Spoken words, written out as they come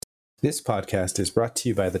This podcast is brought to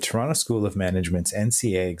you by the Toronto School of Management's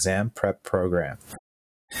NCA Exam Prep Program.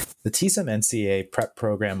 The TSEM NCA Prep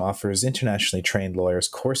Program offers internationally trained lawyers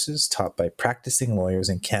courses taught by practicing lawyers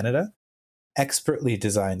in Canada, expertly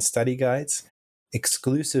designed study guides,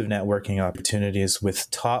 exclusive networking opportunities with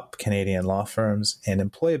top Canadian law firms, and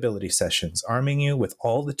employability sessions, arming you with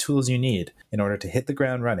all the tools you need in order to hit the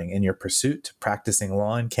ground running in your pursuit to practicing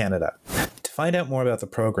law in Canada. To find out more about the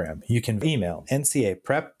program, you can email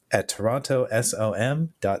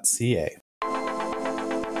ncaprep@torontosom.ca.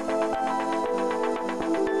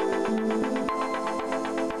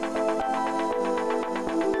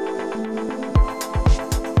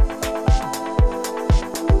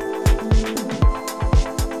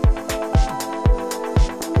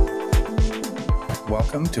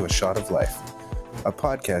 Welcome to A Shot of Life, a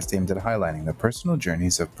podcast aimed at highlighting the personal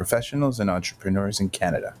journeys of professionals and entrepreneurs in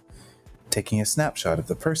Canada, taking a snapshot of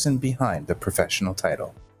the person behind the professional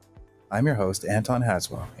title. I'm your host, Anton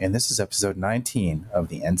Haswell, and this is episode 19 of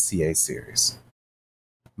the NCA series.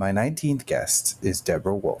 My 19th guest is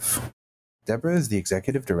Deborah Wolfe. Deborah is the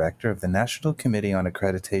Executive Director of the National Committee on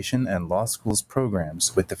Accreditation and Law Schools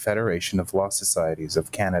Programs with the Federation of Law Societies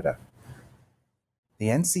of Canada. The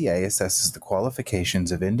NCA assesses the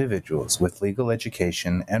qualifications of individuals with legal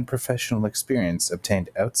education and professional experience obtained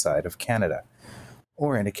outside of Canada,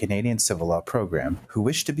 or in a Canadian civil law program, who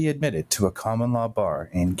wish to be admitted to a common law bar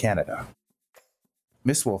in Canada.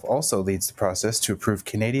 Ms. Wolfe also leads the process to approve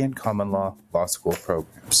Canadian common law law school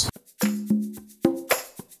programs.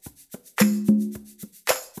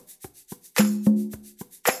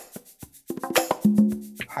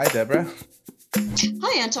 Hi, Deborah.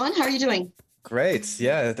 Hi, Anton. How are you doing? Great.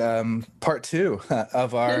 Yeah. Part two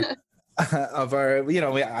of our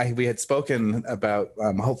we had spoken about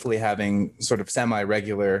hopefully having sort of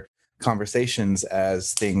semi-regular conversations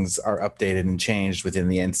as things are updated and changed within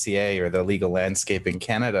the NCA or the legal landscape in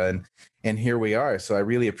Canada. And here we are. So I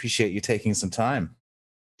really appreciate you taking some time.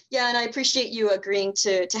 Yeah, and I appreciate you agreeing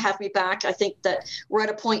to have me back. I think that we're at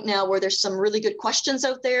a point now where there's some really good questions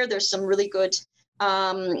out there. There's some really good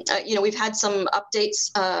we've had some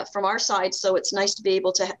updates from our side, so it's nice to be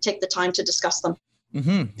able to take the time to discuss them.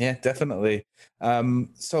 Mm-hmm. Yeah, definitely.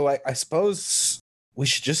 So I suppose we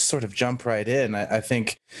should just sort of jump right in. I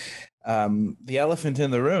think the elephant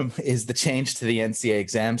in the room is the change to the NCA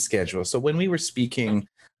exam schedule. So when we were speaking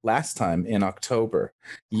last time in October,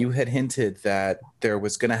 you had hinted that there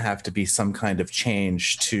was going to have to be some kind of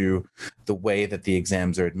change to the way that the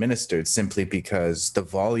exams are administered, simply because the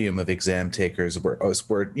volume of exam takers were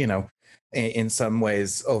in some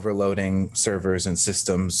ways overloading servers and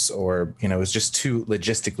systems, or, it was just too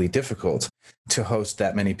logistically difficult to host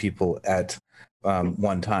that many people at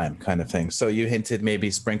one time, kind of thing. So you hinted maybe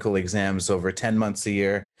sprinkle exams over 10 months a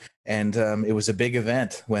year. And it was a big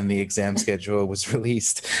event when the exam schedule was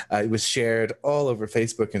released. It was shared all over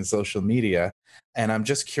Facebook and social media. And I'm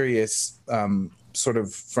just curious, sort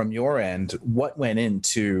of from your end, what went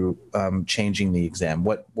into changing the exam?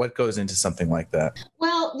 What goes into something like that?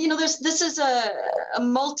 Well, this is a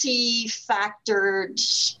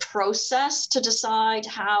multi-factored process to decide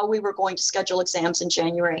how we were going to schedule exams in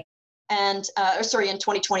January in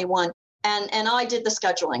 2021. And I did the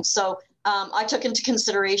scheduling. So I took into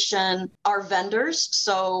consideration our vendors,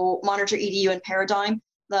 so Monitor EDU and Paradigm,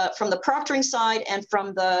 from the proctoring side and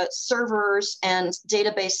from the servers and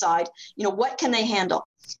database side, what can they handle?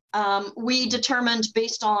 We determined,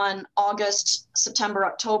 based on August, September,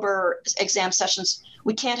 October exam sessions,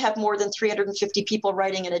 we can't have more than 350 people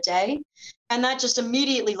writing in a day. And that just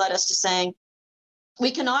immediately led us to saying, we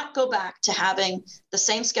cannot go back to having the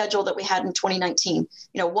same schedule that we had in 2019.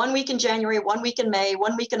 1 week in January, 1 week in May,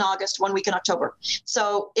 1 week in August, 1 week in October.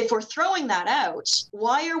 So if we're throwing that out,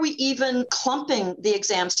 why are we even clumping the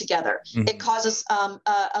exams together? Mm-hmm. It causes a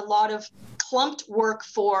lot of clumped work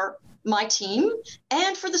for my team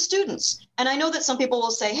and for the students. And I know that some people will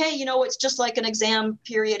say, hey, it's just like an exam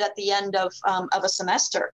period at the end of a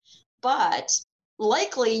semester. But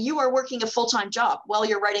likely you are working a full-time job while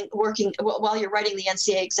you're writing the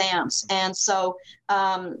NCA exams. And so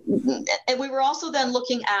and we were also then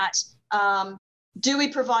looking at, do we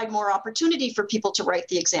provide more opportunity for people to write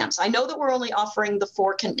the exams? I know that we're only offering the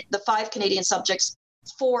 5 Canadian subjects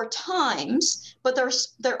 4 times, but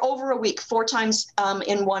they're over a week, 4 times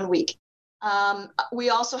in 1 week. We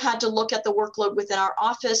also had to look at the workload within our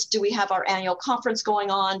office. Do we have our annual conference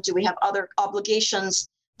going on? Do we have other obligations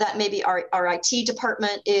that maybe our IT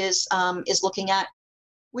department is looking at?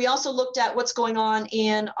 We also looked at what's going on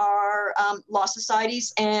in our law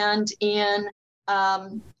societies and in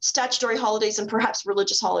statutory holidays and perhaps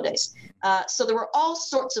religious holidays. So there were all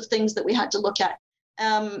sorts of things that we had to look at.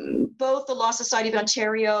 both the Law Society of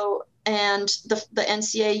Ontario and the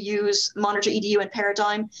NCA use Monitor EDU and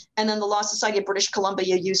Paradigm, and then the Law Society of British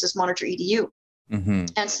Columbia uses Monitor EDU. Mm-hmm.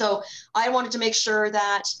 And so I wanted to make sure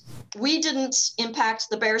that we didn't impact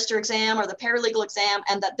the barrister exam or the paralegal exam,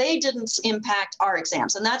 and that they didn't impact our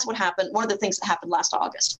exams. And that's what happened. One of the things that happened last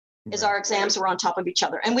August is our exams were on top of each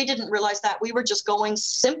other. And we didn't realize that. We were just going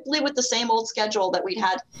simply with the same old schedule that we'd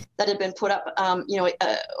had that had been put up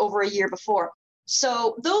over a year before.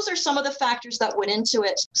 So those are some of the factors that went into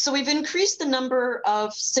it. So we've increased the number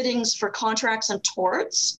of sittings for contracts and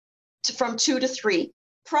torts from 2 to 3.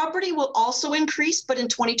 Property will also increase, but in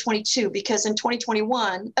 2022, because in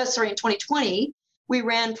 2020, we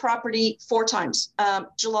ran property 4 times,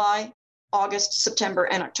 July, August, September,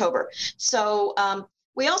 and October. So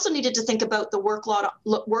we also needed to think about the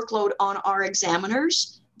workload on our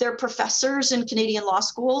examiners. They're professors in Canadian law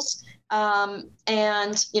schools. And,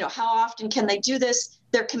 how often can they do this?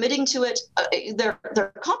 They're committing to it.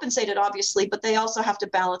 They're compensated, obviously, but they also have to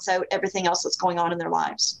balance out everything else that's going on in their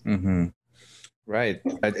lives. Mm-hmm. Right.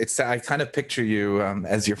 I kind of picture you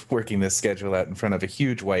as you're working this schedule out in front of a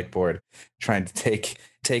huge whiteboard, trying to take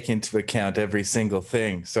into account every single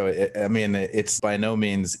thing. So, it's by no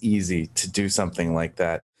means easy to do something like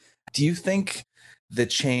that. Do you think the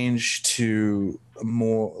change to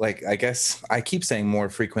more, I guess I keep saying more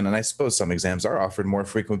frequent, and I suppose some exams are offered more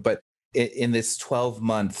frequent, but in this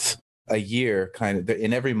 12-month a year kind of,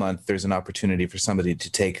 in every month, there's an opportunity for somebody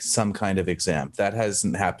to take some kind of exam. That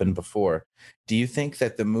hasn't happened before. Do you think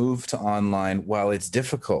that the move to online, while it's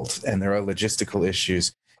difficult and there are logistical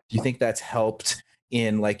issues, do you think that's helped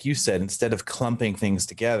in, like you said, instead of clumping things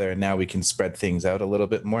together, and now we can spread things out a little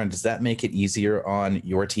bit more? And does that make it easier on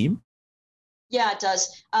your team? Yeah, it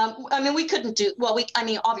does. We couldn't do,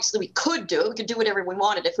 obviously we could do it. We could do whatever we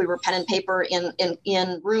wanted if we were pen and paper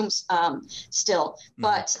in rooms still.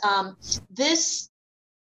 But this,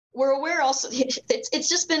 we're aware also, it's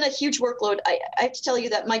just been a huge workload. I have to tell you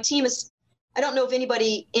that my team is, I don't know of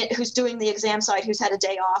anybody who's doing the exam side who's had a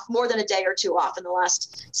day off, more than a day or two off in the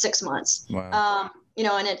last 6 months. Wow.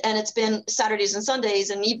 And it's been Saturdays and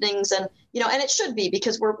Sundays and evenings, and and it should be,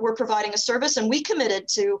 because we're providing a service, and we committed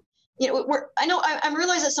to, I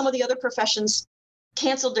realize that some of the other professions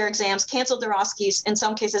canceled their exams, canceled their OSCEs, in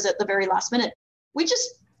some cases at the very last minute.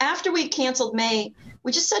 After we canceled May,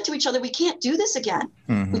 we just said to each other, we can't do this again.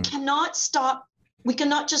 Mm-hmm. We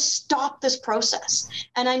cannot just stop this process.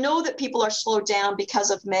 And I know that people are slowed down because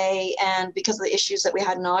of May and because of the issues that we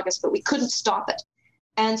had in August, but we couldn't stop it.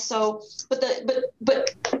 And so,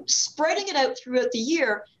 but spreading it out throughout the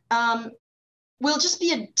year, will just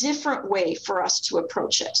be a different way for us to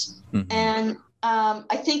approach it. Mm-hmm. And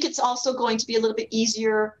I think it's also going to be a little bit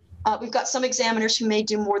easier. We've got some examiners who may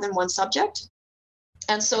do more than one subject.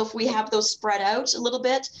 And so if we have those spread out a little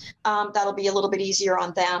bit, that'll be a little bit easier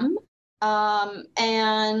on them.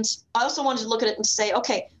 And I also wanted to look at it and say,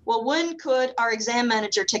 okay, well, when could our exam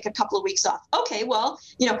manager take a couple of weeks off? Okay, well,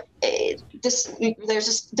 there's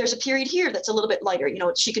a period here that's a little bit lighter.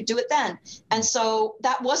 She could do it then. And so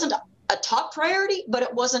that wasn't a top priority, but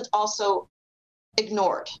it wasn't also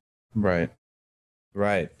ignored. Right.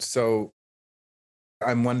 So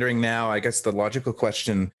I'm wondering now, I guess the logical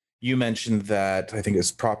question, you mentioned that I think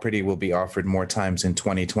this property will be offered more times in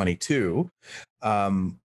 2022.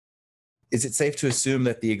 Is it safe to assume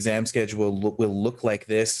that the exam schedule will look like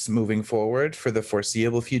this moving forward for the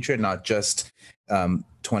foreseeable future, not just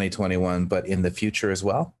 2021, but in the future as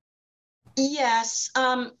well? Yes.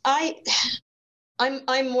 I'm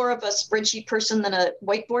more of a spreadsheet person than a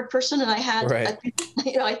whiteboard person, and I had, right.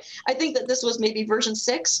 I think that this was maybe version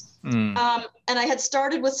 6, and I had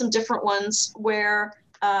started with some different ones where,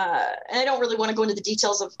 and I don't really want to go into the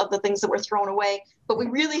details of the things that were thrown away, but we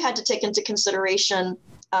really had to take into consideration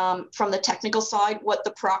from the technical side what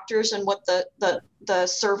the proctors and what the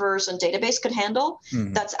servers and database could handle.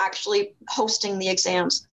 Mm-hmm. That's actually hosting the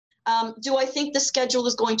exams. Do I think the schedule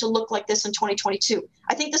is going to look like this in 2022?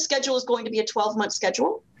 I think the schedule is going to be a 12-month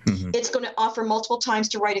schedule. Mm-hmm. It's going to offer multiple times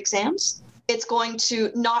to write exams. It's going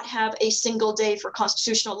to not have a single day for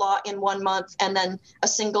constitutional law in 1 month and then a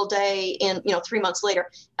single day in 3 months later.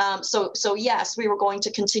 So yes, we were going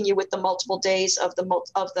to continue with the multiple days of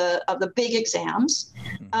the big exams.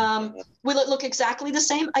 Mm-hmm. Will it look exactly the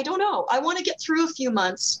same? I don't know. I want to get through a few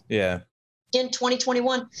months. Yeah. In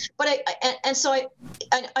 2021, but I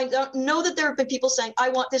don't know that there have been people saying, I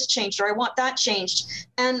want this changed or I want that changed.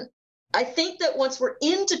 And I think that once we're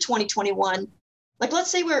into 2021,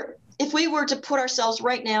 let's say if we were to put ourselves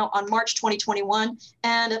right now on March 2021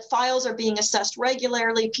 and files are being assessed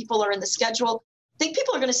regularly, people are in the schedule, think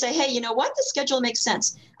people are going to say, hey, you know what? The schedule makes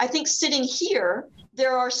sense. I think sitting here,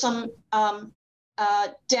 there are some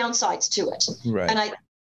downsides to it. Right.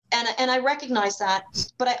 And I recognize that,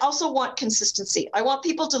 but I also want consistency. I want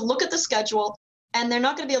people to look at the schedule, and they're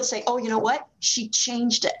not going to be able to say, oh, you know what? She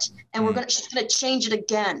changed it, and she's going to change it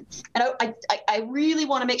again. And I really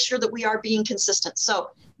want to make sure that we are being consistent.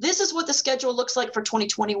 So this is what the schedule looks like for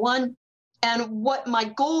 2021. And what my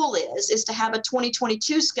goal is to have a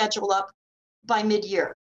 2022 schedule up by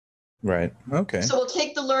mid-year. Right. Okay. So we'll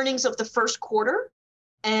take the learnings of the first quarter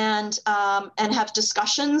and have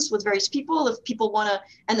discussions with various people if people want to,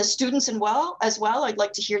 and the students as well. I'd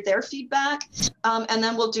like to hear their feedback, and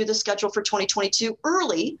then we'll do the schedule for 2022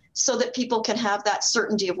 early so that people can have that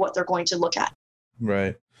certainty of what they're going to look at.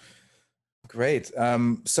 Right. Great.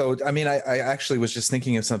 So, I mean, I actually was just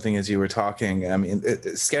thinking of something as you were talking. I mean,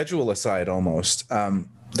 schedule aside, almost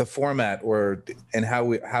the format and how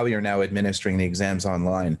we are now administering the exams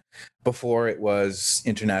online. Before, it was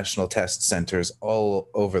international test centers all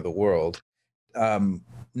over the world.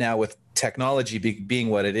 Now, with technology being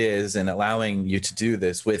what it is and allowing you to do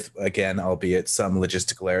this with, again, albeit some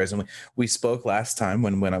logistical errors, and we spoke last time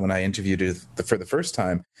when I interviewed you for the first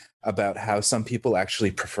time about how some people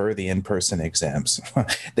actually prefer the in-person exams.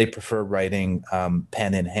 They prefer writing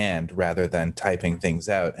pen in hand rather than typing things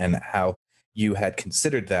out, and how you had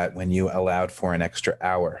considered that when you allowed for an extra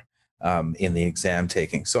hour in the exam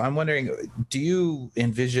taking. So I'm wondering, do you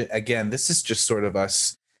envision, again, this is just sort of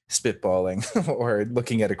us spitballing or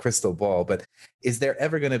looking at a crystal ball, but is there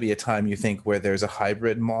ever going to be a time, you think, where there's a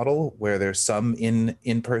hybrid model where there's some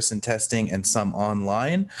in-person testing and some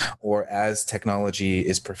online, or as technology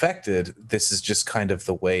is perfected, this is just kind of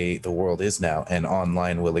the way the world is now and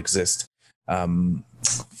online will exist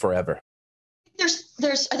forever?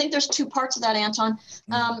 I think there's two parts of that, Anton.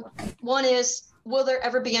 One is, will there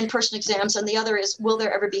ever be in-person exams? And the other is, will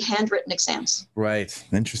there ever be handwritten exams? Right.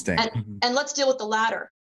 Interesting. And let's deal with the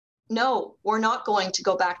latter. No, we're not going to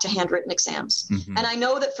go back to handwritten exams. And I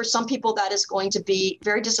know that for some people that is going to be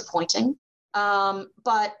very disappointing.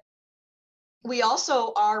 But we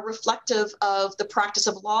also are reflective of the practice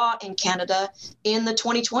of law in Canada in the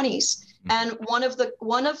 2020s. And one of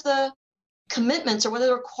the commitments, or one of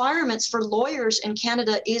the requirements for lawyers in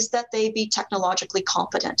Canada, is that they be technologically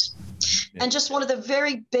competent. Yeah. And just one of the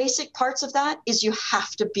very basic parts of that is you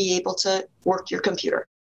have to be able to work your computer.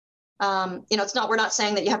 We're not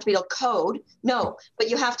saying that you have to be able to code, no, but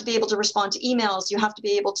you have to be able to respond to emails. You have to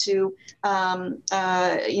be able to,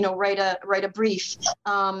 write a brief.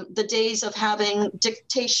 The days of having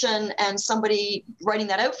dictation and somebody writing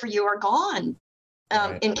that out for you are gone.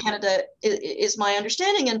 In Canada, is my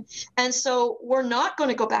understanding. And so we're not going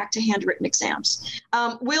to go back to handwritten exams.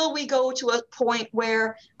 Will we go to a point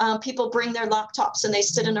where people bring their laptops and they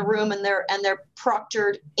sit in a room and they're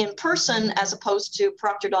proctored in person as opposed to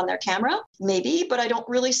proctored on their camera? Maybe, but I don't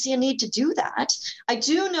really see a need to do that. I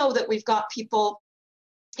do know that we've got people,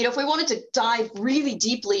 if we wanted to dive really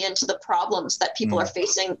deeply into the problems that people are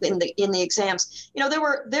facing in the exams,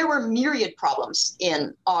 there were myriad problems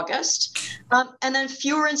in August, and then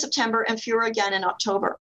fewer in September and fewer again in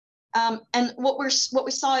October. And what we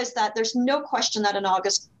saw is that there's no question that in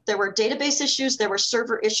August there were database issues, there were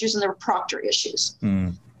server issues, and there were proctor issues.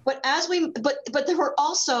 But but there were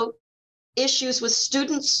also issues with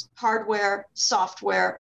students' hardware,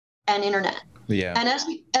 software, and internet. Yeah. And as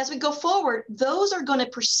we go forward, those are going to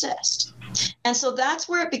persist. And so that's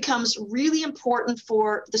where it becomes really important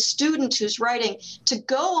for the student who's writing to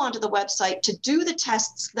go onto the website, to do the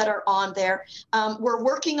tests that are on there. We're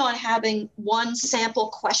working on having one sample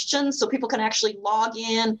question so people can actually log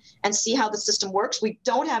in and see how the system works. We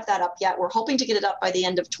don't have that up yet. We're hoping to get it up by the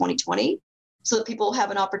end of 2020 so that people have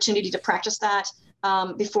an opportunity to practice that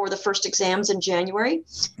before the first exams in January.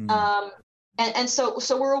 And so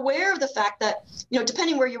we're aware of the fact that,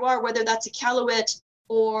 depending where you are, whether that's Iqaluit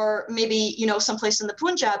or maybe, someplace in the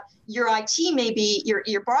Punjab, your IT may be,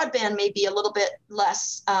 your broadband may be a little bit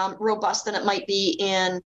less robust than it might be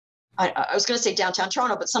in, I was going to say downtown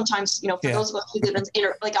Toronto, but sometimes, for those of us who live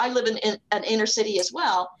I live in an inner city as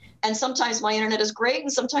well. And sometimes my internet is great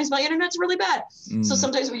and sometimes my internet's really bad. So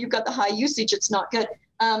sometimes when you've got the high usage, it's not good.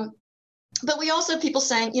 But we also have people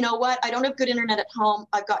saying, you know what, I don't have good internet at home.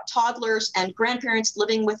 I've got toddlers and grandparents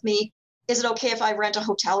living with me. Is it okay if I rent a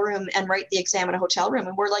hotel room and write the exam in a hotel room?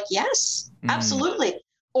 And we're like, yes, absolutely.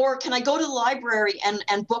 Or can I go to the library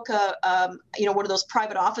and book one of those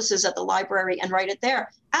private offices at the library and write it there?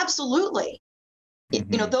 Absolutely.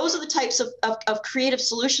 Those are the types of creative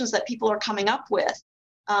solutions that people are coming up with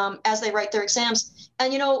as they write their exams.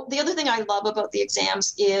 And, the other thing I love about the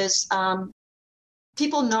exams is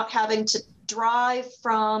people not having to drive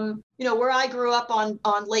from, where I grew up on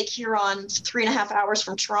Lake Huron, 3.5 hours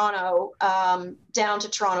from Toronto, down to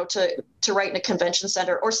Toronto to write in a convention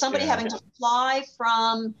center, or somebody having to fly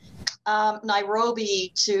from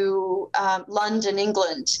Nairobi to London,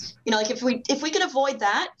 England. If we can avoid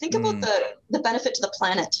that, think about the benefit to the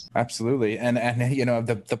planet. Absolutely. And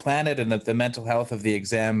the planet and the mental health of the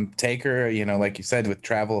exam taker, like you said, with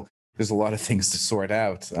travel, there's a lot of things to sort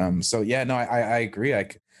out. I agree.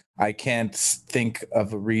 I can't think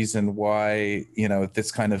of a reason why,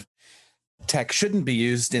 this kind of tech shouldn't be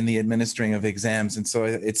used in the administering of exams. And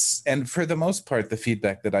so and for the most part, the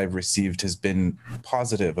feedback that I've received has been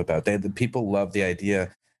positive about that. The people love the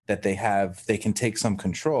idea that they can take some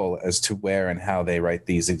control as to where and how they write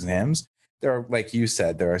these exams. There are, like you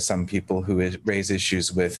said, there are some people who raise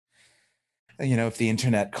issues with, if the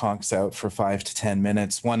internet conks out for 5 to 10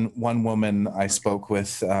 minutes. One woman I spoke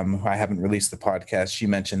with, who I haven't released the podcast, she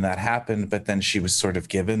mentioned that happened, but then she was sort of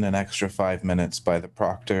given an extra 5 minutes by the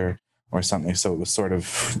proctor or something. So it was sort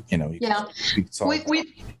of,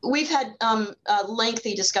 we've had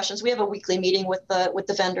lengthy discussions. We have a weekly meeting with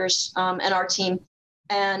the vendors and our team.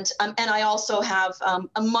 And I also have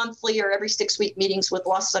a monthly or every 6-week meetings with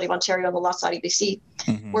Law Society of Ontario and the Law Society of BC,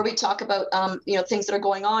 where we talk about things that are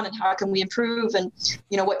going on and how can we improve, and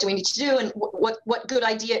what do we need to do, and what good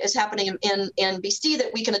idea is happening in BC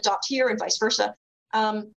that we can adopt here, and vice versa.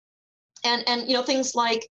 And things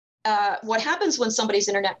like what happens when somebody's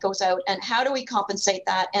internet goes out, and how do we compensate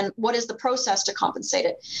that, and what is the process to compensate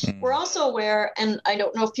it? We're also aware, and I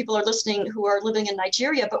don't know if people are listening who are living in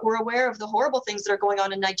Nigeria, but we're aware of the horrible things that are going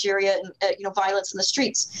on in Nigeria, and violence in the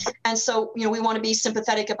streets. And so we want to be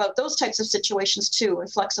sympathetic about those types of situations too,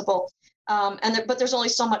 and flexible. But there's only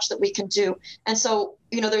so much that we can do. And so,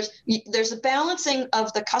 there's a balancing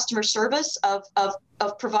of the customer service of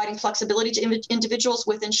providing flexibility to individuals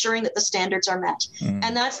with ensuring that the standards are met.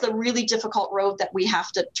 And that's the really difficult road that we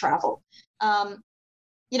have to travel. And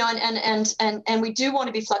we do want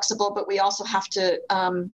to be flexible, but we also have to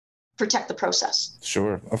protect the process.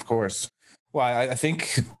 Sure, of course. Well, I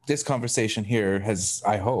think this conversation here has,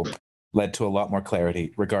 I hope, led to a lot more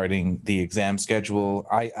clarity regarding the exam schedule.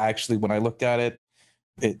 I actually, when I looked at it,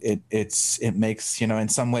 it makes, in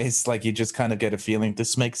some ways, like, you just kind of get a feeling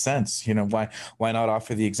this makes sense. Why not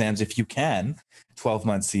offer the exams if you can 12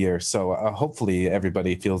 months a year? So hopefully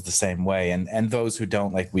everybody feels the same way. And those who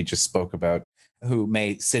don't, like we just spoke about, who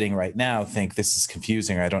may sitting right now think this is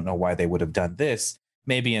confusing, or I don't know why they would have done this.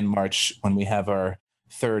 Maybe in March, when we have our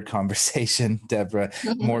third conversation, Deborah,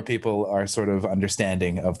 more people are sort of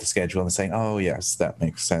understanding of the schedule and saying, oh yes, that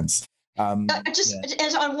makes sense. And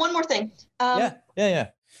on one more thing. In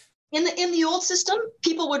the old system,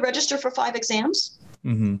 people would register for 5 exams,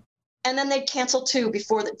 and then they'd cancel 2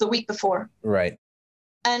 before the week before. Right.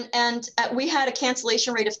 And we had a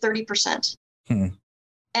cancellation rate of 30%.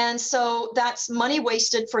 And so that's money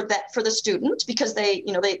wasted for the student, because they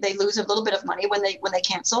lose a little bit of money when they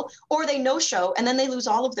cancel, or they no show and then they lose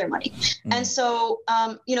all of their money. And so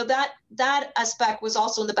that aspect was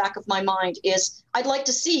also in the back of my mind, is I'd like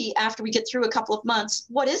to see, after we get through a couple of months,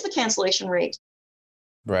 what is the cancellation rate,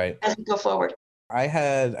 right, as we go forward. I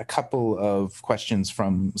had a couple of questions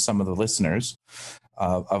from some of the listeners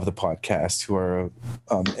of the podcast who are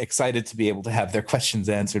excited to be able to have their questions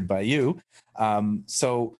answered by you.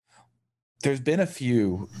 So there's been a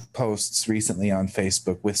few posts recently on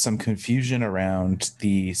Facebook with some confusion around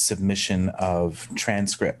the submission of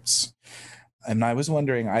transcripts. And I was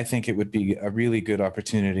wondering, I think it would be a really good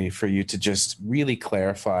opportunity for you to just really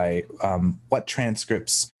clarify what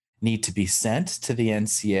transcripts need to be sent to the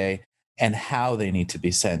NCA and how they need to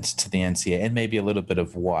be sent to the NCA, and maybe a little bit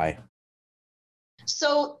of why.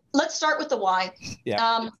 So let's start with the why.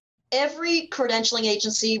 Yeah. Every credentialing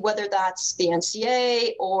agency, whether that's the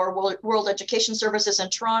NCA or World Education Services in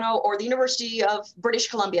Toronto or the University of British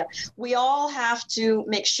Columbia, we all have to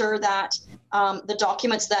make sure that the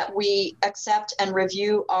documents that we accept and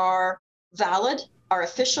review are valid, are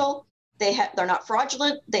official, they're not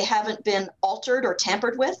fraudulent, they haven't been altered or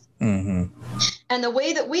tampered with. And the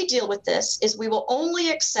way that we deal with this is we will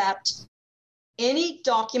only accept any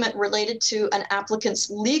document related to an applicant's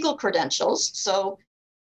legal credentials. So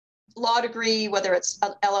law degree, whether it's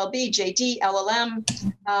LLB, JD,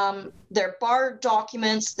 LLM, their bar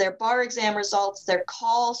documents, their bar exam results, their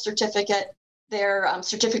call certificate, their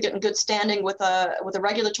certificate in good standing with a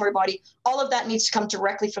regulatory body, all of that needs to come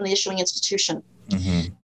directly from the issuing institution.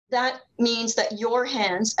 That means that your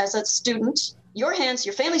hands as a student, your hands,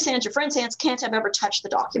 your family's hands, your friends' hands can't have ever touched the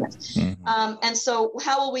document. And so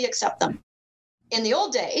how will we accept them? In the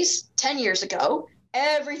old days, 10 years ago,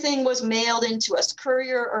 everything was mailed into us,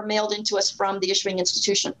 courier or mailed into us from the issuing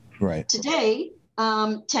institution. Right. Today,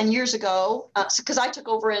 10 years ago, because I took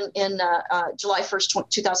over in July 1st,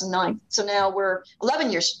 2009. So now we're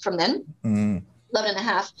 11 years from then, 11 and a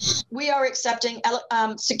half. We are accepting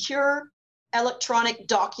secure electronic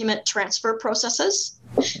document transfer processes.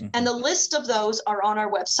 And the list of those are on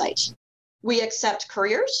our website. We accept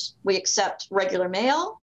couriers. We accept regular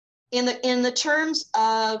mail. In the terms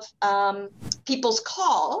of people's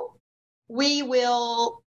call, we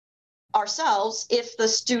will ourselves, if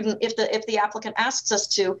the applicant asks us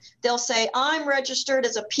to, they'll say, I'm registered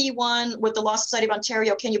as a P1 with the Law Society of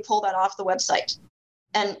Ontario. Can you pull that off the website?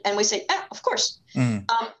 And we say, yeah, of course. And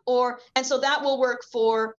so that will work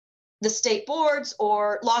for the state boards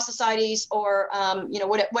or law societies or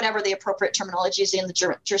whatever the appropriate terminology is in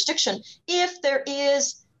the jurisdiction. If there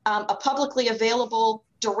is a publicly available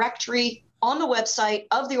directory on the website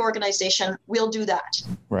of the organization, we'll do that.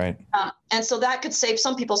 Right. And so that could save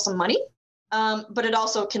some people some money, but it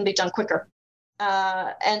also can be done quicker.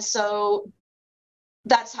 And so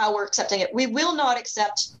that's how we're accepting it. We will not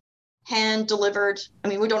accept hand-delivered. I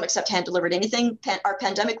mean, we don't accept hand-delivered anything. Our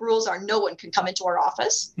pandemic rules are no one can come into our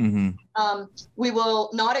office. We will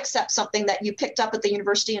not accept something that you picked up at the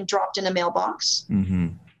university and dropped in a mailbox.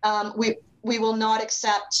 We will not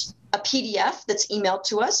accept a PDF that's emailed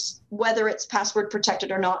to us, whether it's password protected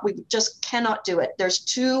or not. We just cannot do it. There's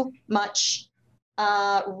too much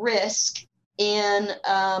risk in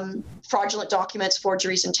fraudulent documents,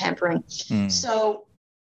 forgeries, and tampering. So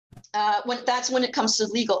when it comes to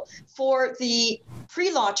legal. For the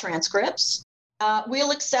pre-law transcripts,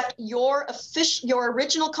 we'll accept your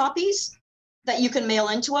original copies that you can mail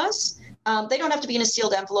into us. They don't have to be in a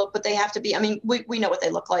sealed envelope, but they have to be, I mean, we know what they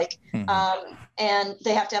look like. And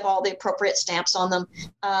they have to have all the appropriate stamps on them.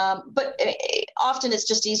 But often it's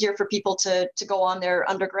just easier for people to go on their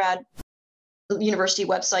undergrad university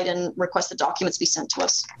website and request the documents be sent to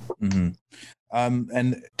us.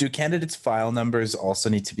 And do candidates' file numbers also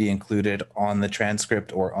need to be included on the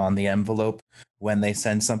transcript or on the envelope when they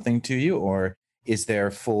send something to you? Or is their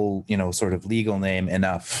full, sort of legal name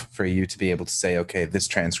enough for you to be able to say, okay, this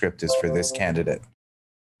transcript is for this candidate?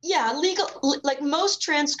 Yeah, like most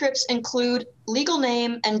transcripts include legal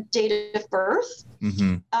name and date of birth.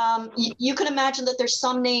 You can imagine that there's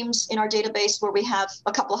some names in our database where we have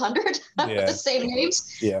a couple hundred of the same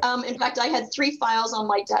names. In fact, I had 3 files on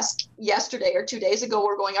my desk yesterday or 2 days ago.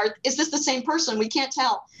 We're going, is this the same person? We can't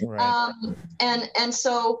tell. Right. And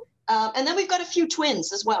so. And then we've got a few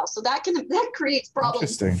twins as well. So that creates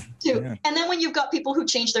problems too. Yeah. And then when you've got people who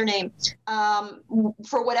change their name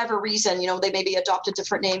for whatever reason, they maybe adopt a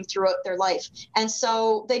different name throughout their life. And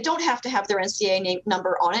so they don't have to have their NCA name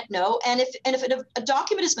number on it. No. And if a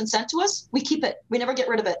document has been sent to us, we keep it. We never get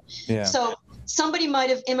rid of it. Yeah. So somebody might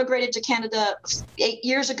have immigrated to Canada 8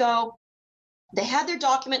 years ago. They had their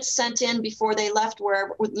documents sent in before they left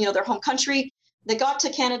their home country. They got to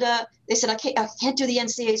Canada. They said, I can't do the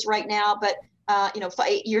NCAs right now, but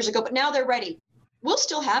 8 years ago. But now they're ready. We'll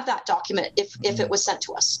still have that document if it was sent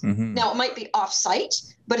to us. Now it might be off-site,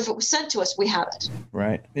 but if it was sent to us, we have it.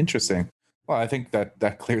 Right. Interesting. Well, I think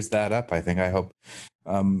that clears that up. I hope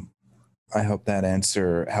that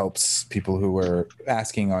answer helps people who were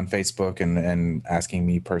asking on Facebook and asking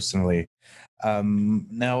me personally.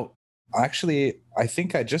 Now, actually, I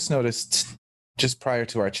think I just noticed, just prior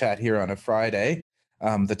to our chat here on a Friday,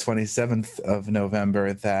 the 27th of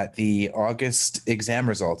November, that the August exam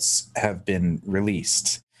results have been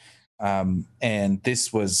released. And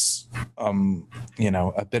this was,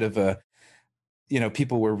 a bit of a,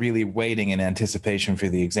 people were really waiting in anticipation for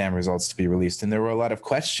the exam results to be released. And there were a lot of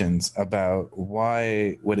questions about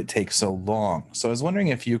why would it take so long? So I was wondering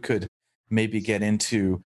if you could maybe get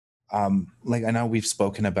into, I know we've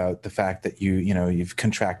spoken about the fact that you've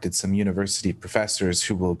contracted some university professors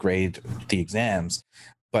who will grade the exams,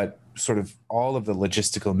 but sort of all of the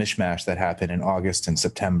logistical mishmash that happened in August and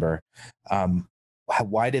September.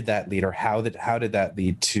 Why did that lead, or how did that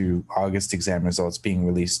lead to August exam results being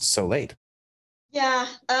released so late? Yeah,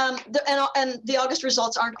 and the August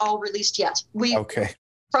results aren't all released yet. Okay.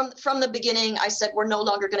 From the beginning, I said, we're no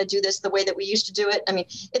longer going to do this the way that we used to do it. I mean,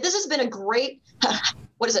 this has been a great,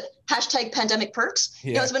 hashtag pandemic perks.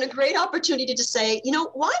 Yeah. It's been a great opportunity to say,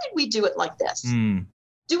 why did we do it like this?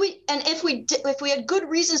 Do we, and if we had good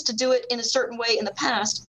reasons to do it in a certain way in the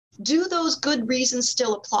past, do those good reasons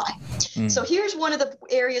still apply? So here's one of the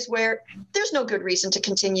areas where there's no good reason to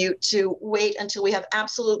continue to wait until we have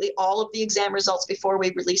absolutely all of the exam results before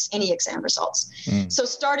we release any exam results. So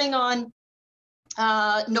starting on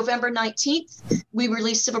November 19th, we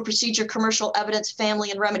released civil procedure, commercial evidence,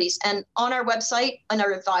 family, and remedies. And on our website, on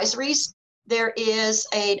our advisories, there is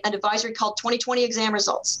an advisory called 2020 exam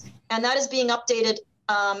results. And that is being updated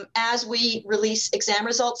as we release exam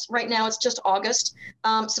results. Right now, it's just August.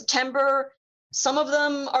 September, some of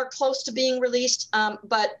them are close to being released,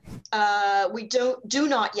 but we do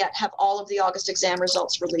not yet have all of the August exam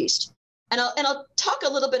results released. And I'll talk a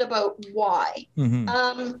little bit about why.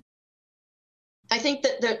 Mm-hmm. I think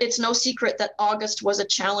that it's no secret that August was a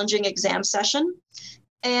challenging exam session.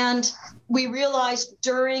 And we realized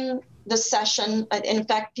during the session, in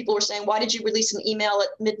fact, people were saying, why did you release an email at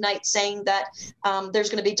midnight saying that there's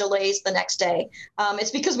going to be delays the next day?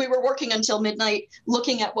 It's because we were working until midnight,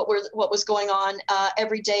 looking at what was going on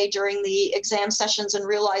every day during the exam sessions, and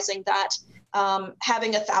realizing that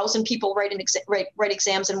having 1,000 people write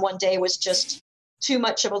exams in one day was just too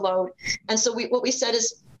much of a load. And so what we said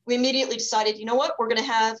is, we immediately decided, you know what, we're going to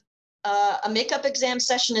have a makeup exam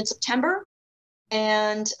session in September.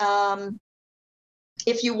 And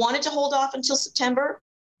if you wanted to hold off until September,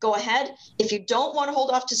 go ahead. If you don't want to hold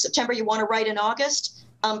off to September, you want to write in August,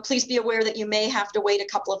 please be aware that you may have to wait a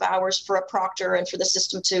couple of hours for a proctor and for the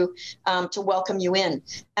system to welcome you in.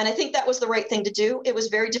 And I think that was the right thing to do. It was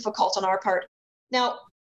very difficult on our part. Now,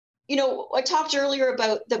 I talked earlier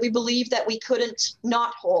about that we believe that we couldn't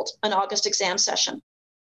not hold an August exam session.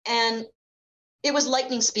 And it was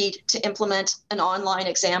lightning speed to implement an online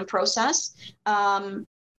exam process. And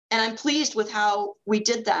I'm pleased with how we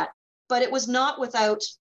did that. But it was not without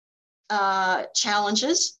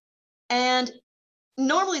challenges. And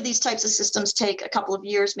normally these types of systems take a couple of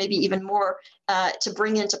years, maybe even more, to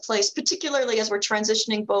bring into place, particularly as we're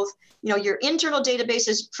transitioning both, your internal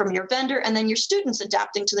databases from your vendor and then your students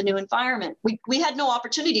adapting to the new environment. We had no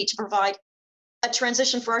opportunity to provide a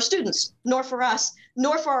transition for our students, nor for us,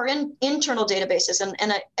 nor for our internal databases.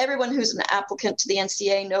 And everyone who's an applicant to the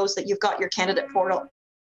NCA knows that you've got your candidate portal.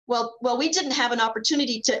 Well, we didn't have an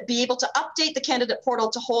opportunity to be able to update the candidate portal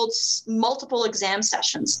to hold multiple exam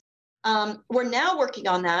sessions. We're now working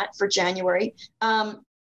on that for January.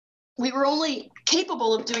 We were only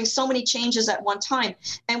capable of doing so many changes at one time.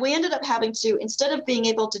 And we ended up having to, instead of being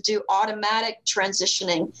able to do automatic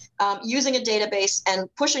transitioning, using a database and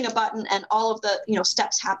pushing a button and all of the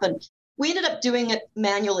steps happen, we ended up doing it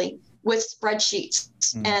manually with spreadsheets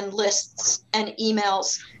and lists and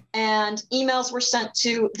emails. And emails were sent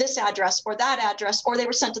to this address or that address, or they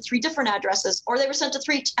were sent to 3 different addresses, or they were sent to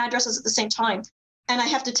 3 addresses at the same time. And I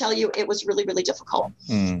have to tell you, it was really, really difficult.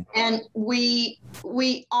 And we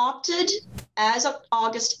opted, as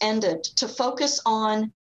August ended, to focus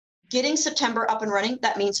on getting September up and running.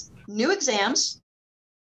 That means new exams.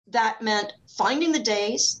 That meant finding the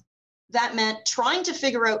days. That meant trying to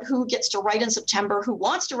figure out who gets to write in September, who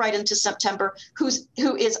wants to write into September, who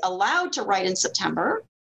is allowed to write in September.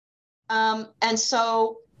 And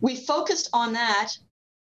so we focused on that.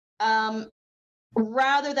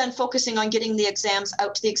 Rather than focusing on getting the exams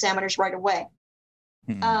out to the examiners right away.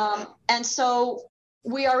 And so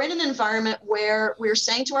we are in an environment where we're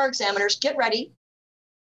saying to our examiners, get ready.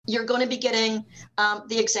 You're going to be getting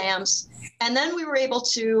the exams. And then we were able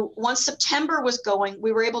to, once September was going,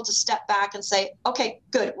 we were able to step back and say, okay,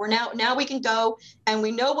 good. We're now we can go, and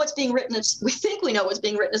we know what's being written. We think we know what's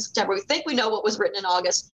being written in September. We think we know what was written in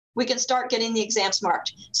August. We can start getting the exams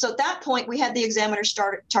marked. So at that point, we had the examiners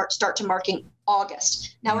start to marking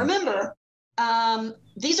August. Now, remember,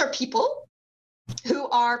 these are people who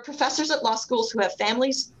are professors at law schools, who have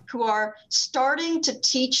families, who are starting to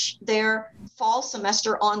teach their fall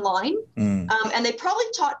semester online. And they probably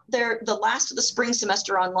taught the last of the spring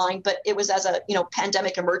semester online, but it was as a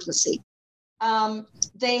pandemic emergency.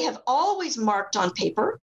 They have always marked on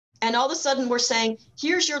paper. And all of a sudden we're saying,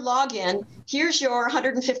 here's your login, here's your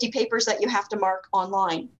 150 papers that you have to mark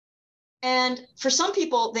online. And for some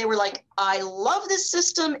people, they were like, I love this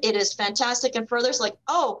system. It is fantastic. And for others, like,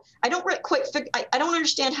 oh, I don't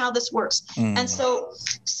understand how this works. And so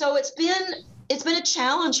it's been a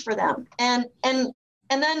challenge for them. And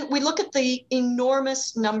then we look at the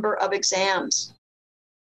enormous number of exams.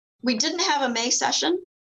 We didn't have a May session.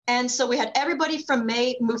 And so we had everybody from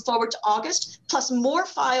May move forward to August, plus more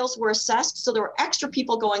files were assessed. So there were extra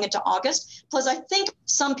people going into August. Plus, I think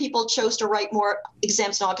some people chose to write more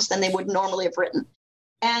exams in August than they would normally have written.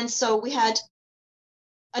 And so we had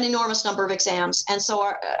an enormous number of exams. And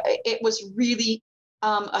so it was really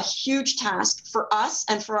a huge task for us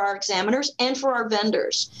and for our examiners and for our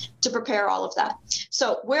vendors to prepare all of that.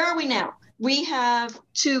 So where are we now? We have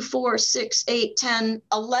 2, 4, 6, 8, 10,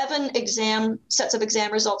 11 sets of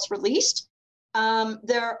exam results released.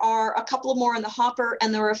 There are a couple more in the hopper,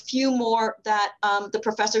 and there are a few more that the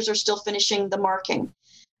professors are still finishing the marking.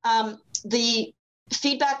 The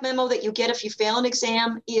feedback memo that you get if you fail an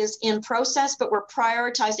exam is in process, but we're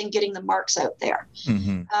prioritizing getting the marks out there.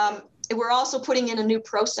 We're also putting in a new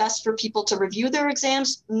process for people to review their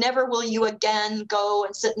exams. Never will you again go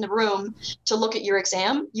and sit in the room to look at your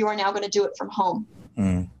exam. You are now going to do it from home.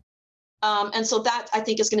 And so that, I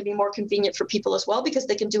think, is going to be more convenient for people as well, because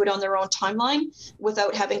they can do it on their own timeline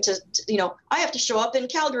without having to, I have to show up in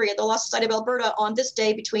Calgary at the Law Society of Alberta on this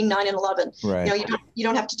day between 9 and 11. Right. You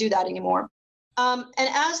don't have to do that anymore. And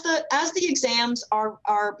as the exams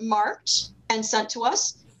are marked and sent to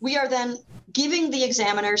us, we are then giving the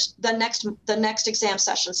examiners the next exam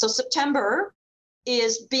session. So September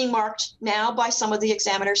is being marked now by some of the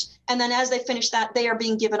examiners, and then as they finish that, they are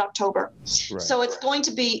being given October. Right. So it's going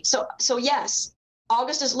to be so yes,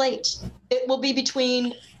 August is late. It will be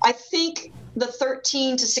between, I think, the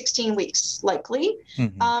 13 to 16 weeks likely.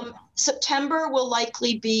 September will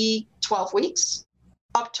likely be 12 weeks.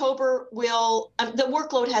 October will, the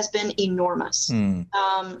workload has been enormous. And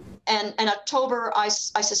October, I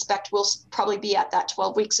suspect, will probably be at that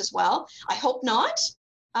 12 weeks as well. I hope not.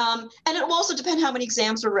 And it will also depend how many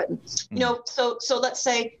exams are written. So let's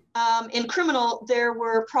say in criminal, there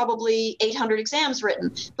were probably 800 exams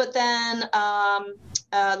written, but then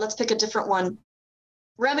let's pick a different one.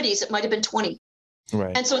 Remedies, it might have been 20.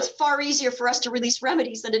 Right. And so it's far easier for us to release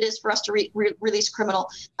remedies than it is for us to release criminal,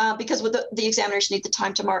 because with the examiners need the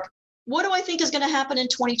time to mark. What do I think is going to happen in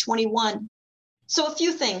 2021? So a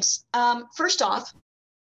few things. First off,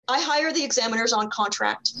 I hire the examiners on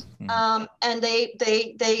contract, and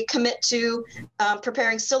they commit to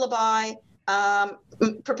preparing syllabi,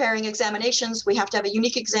 preparing examinations. We have to have a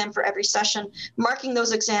unique exam for every session, marking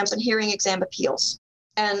those exams and hearing exam appeals.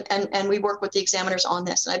 And we work with the examiners on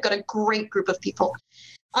this. And I've got a great group of people.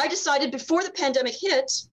 I decided before the pandemic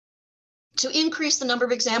hit to increase the number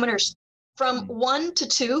of examiners from 1 to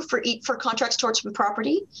 2 for contracts, torts, and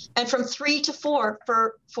property, and from 3 to 4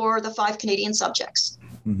 for the 5 Canadian subjects.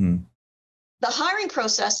 The hiring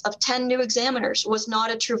process of 10 new examiners was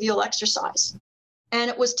not a trivial exercise,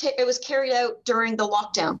 and it was carried out during the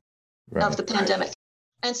lockdown of the pandemic.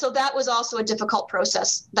 And so that was also a difficult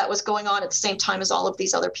process that was going on at the same time as all of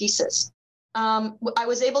these other pieces. I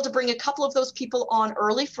was able to bring a couple of those people on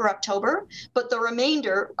early for October, but the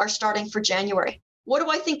remainder are starting for January. What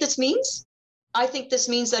do I think this means? I think this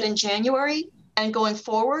means that in January and going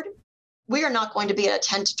forward, we are not going to be at a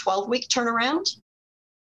 10 to 12 week turnaround.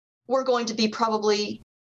 We're going to be probably,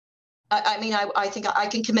 I think I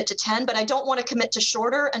can commit to 10, but I don't want to commit to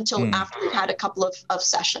shorter until after we've had a couple of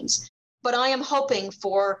sessions. But I am hoping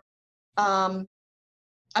for less.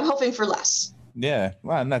 Yeah,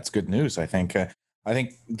 well, and that's good news. I think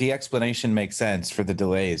the explanation makes sense for the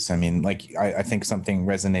delays. I mean, I think something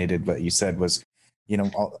resonated. What you said was,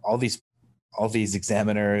 all these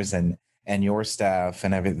examiners and your staff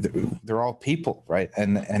and everything, they're all people, right?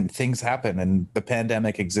 And things happen, and the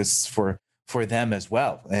pandemic exists for them as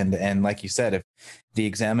well. And like you said, if the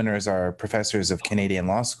examiners are professors of Canadian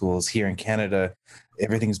law schools here in Canada,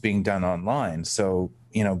 everything's being done online. So,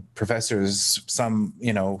 professors, some,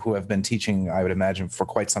 who have been teaching, I would imagine, for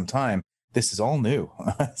quite some time, this is all new.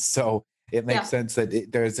 So it makes sense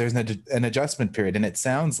that there's an adjustment period. And it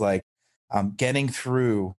sounds like getting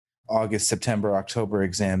through August, September, October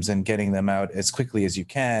exams and getting them out as quickly as you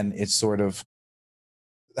can, it's sort of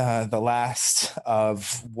the last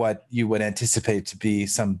of what you would anticipate to be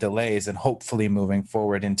some delays, and hopefully moving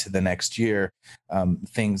forward into the next year,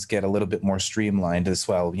 things get a little bit more streamlined as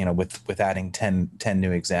well, with adding 10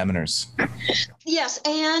 new examiners. Yes,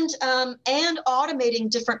 and automating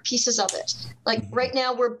different pieces of it. Like right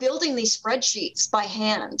now, we're building these spreadsheets by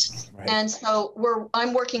hand, and so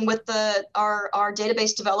I'm working with our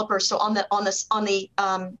database developer. So on the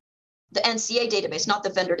NCA database, not the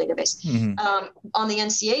vendor database, on the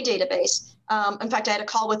NCA database. In fact, I had a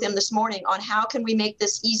call with him this morning on how can we make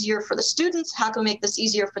this easier for the students? How can we make this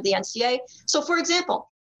easier for the NCA? So for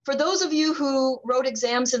example, for those of you who wrote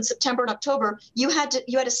exams in September and October, you had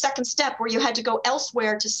a second step where you had to go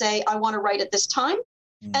elsewhere to say, I want to write at this time.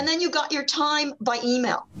 And then you got your time by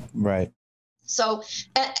email. Right. So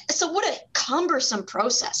what a cumbersome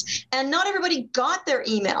process. And not everybody got their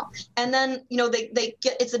email. And then, they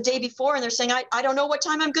get, it's the day before and they're saying, I don't know what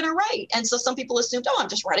time I'm going to write. And so some people assumed, I'm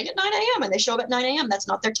just writing at 9 a.m. and they show up at 9 a.m. That's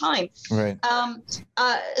not their time. Right.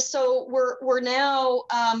 So we're now,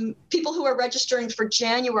 people who are registering for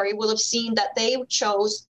January will have seen that they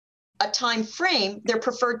chose a time frame, their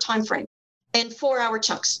preferred time frame, in 4-hour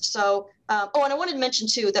chunks. So And I wanted to mention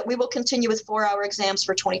too that we will continue with 4-hour exams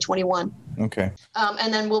for 2021. Okay.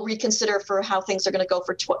 And then we'll reconsider for how things are going to go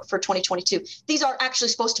for 2022. These are actually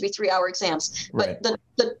supposed to be 3-hour exams, but Right.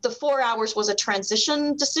 the 4 hours was a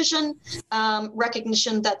transition decision,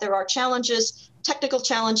 recognition that there are challenges, technical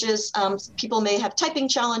challenges. People may have typing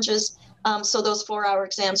challenges. So those 4-hour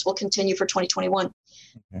exams will continue for 2021.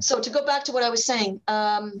 Okay. So to go back to what I was saying,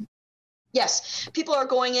 yes, people are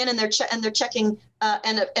going in and they're checking,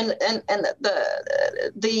 and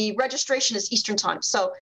the registration is Eastern time.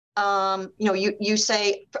 So you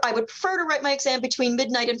say, I would prefer to write my exam between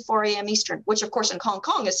midnight and 4 a.m. Eastern, which of course in Hong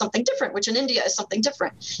Kong is something different, which in India is something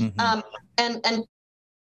different. Mm-hmm. And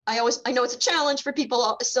I know it's a challenge for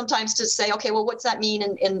people sometimes to say, okay, well, what's that mean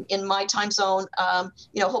in my time zone?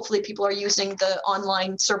 Hopefully people are using the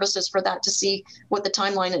online services for that to see what the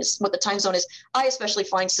timeline is, what the time zone is. I especially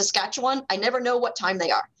find Saskatchewan, I never know what time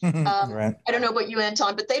they are. Right. I don't know about you,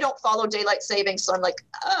 Anton, but they don't follow daylight savings. So I'm like,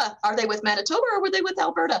 are they with Manitoba or were they with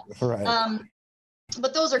Alberta? Right.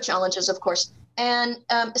 But those are challenges, of course. And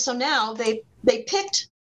so now they picked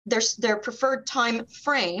their preferred time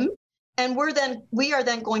frame. And we are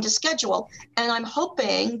then going to schedule. And I'm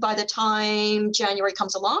hoping by the time January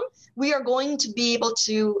comes along, we are going to be able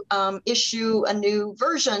to issue a new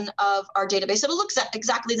version of our database. It'll look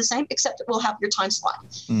exactly the same, except it will have your time slot.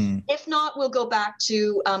 If not, we'll go back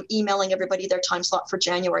to emailing everybody their time slot for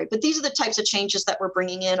January. But these are the types of changes that we're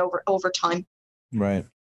bringing in over time. Right.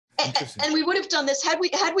 And we would have done this had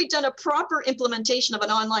we done a proper implementation of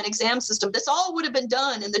an online exam system. This all would have been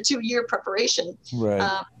done in the 2-year preparation.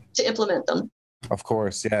 Right. To implement them. Of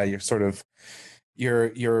course. Yeah.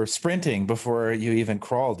 You're sprinting before you even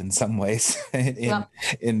crawled in some ways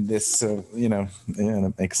in this,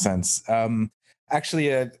 that makes sense.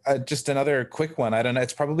 Actually, just another quick one. I don't know.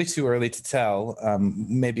 It's probably too early to tell.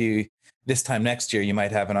 Maybe this time next year, you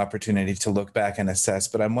might have an opportunity to look back and assess,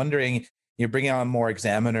 but I'm wondering, you're bringing on more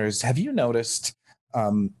examiners. Have you noticed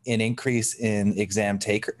an increase in exam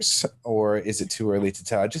takers, or is it too early to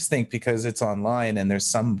tell? I just think because it's online and there's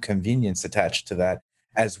some convenience attached to that,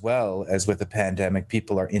 as well as with the pandemic,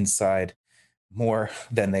 people are inside more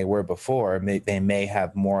than they were before. They may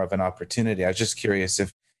have more of an opportunity. I was just curious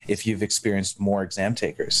if you've experienced more exam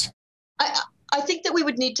takers. I think that we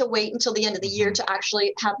would need to wait until the end of the year to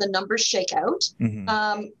actually have the numbers shake out. Mm-hmm.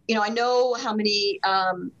 I know how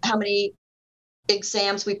many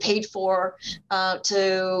exams we paid for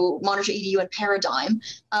to monitor EDU and Paradigm,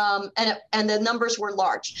 and the numbers were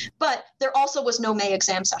large, but there also was no May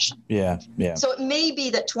exam session. Yeah. So it may be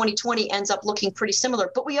that 2020 ends up looking pretty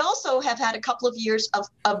similar, but we also have had a couple of years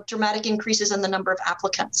of dramatic increases in the number of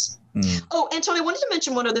applicants. Oh, Anton, I wanted to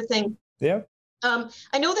mention one other thing. Yeah.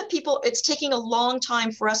 I know that it's taking a long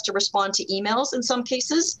time for us to respond to emails in some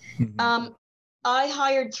cases. Mm-hmm. I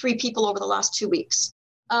hired 3 people over the last 2 weeks.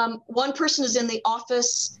 One person is in the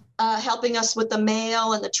office helping us with the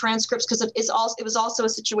mail and the transcripts, because it was also a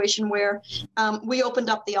situation where we opened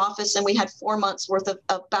up the office and we had 4 months worth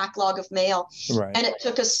of backlog of mail. Right. And it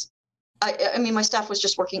took us, I mean, my staff was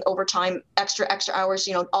just working overtime, extra hours,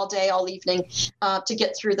 all day, all evening to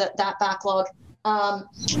get through that backlog.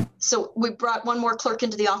 So we brought one more clerk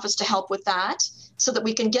into the office to help with that so that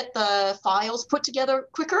we can get the files put together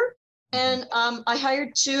quicker. And I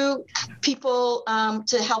hired 2 people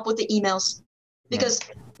to help with the emails, because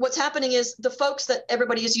what's happening is the folks that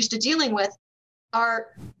everybody is used to dealing with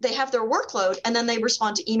they have their workload and then they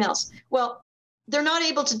respond to emails. Well, they're not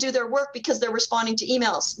able to do their work because they're responding to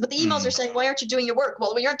emails, but the emails are saying, why aren't you doing your work?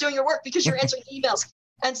 Well, we aren't doing your work because you're answering emails.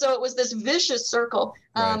 And so it was this vicious circle.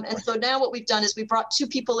 And so now what we've done is we brought 2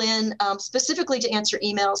 people in specifically to answer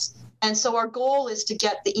emails. And so our goal is to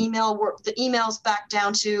get the emails back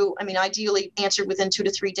down to, ideally answered within 2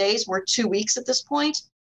 to 3 days. We're 2 weeks at this point.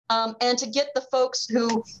 And to get the folks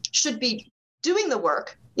who should be doing the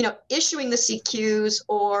work, issuing the CQs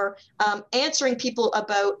or answering people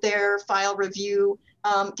about their file review,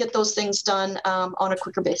 get those things done on a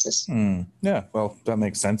quicker basis. Yeah, well, that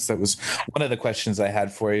makes sense. That was one of the questions I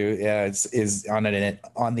had for you. Yeah, is on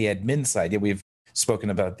the admin side. Yeah, we've spoken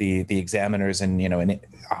about the examiners and a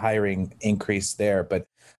hiring increase there, but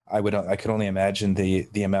I could only imagine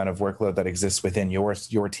the amount of workload that exists within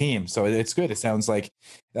your team. So it's good. It sounds like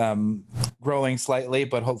growing slightly,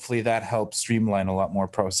 but hopefully that helps streamline a lot more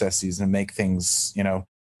processes and make things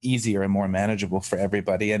easier and more manageable for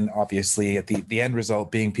everybody. And obviously, at the end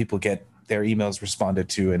result being people get their emails responded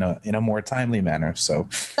to in a more timely manner. So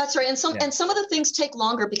that's right. And some of the things take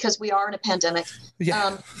longer because we are in a pandemic.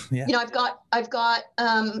 yeah. I've got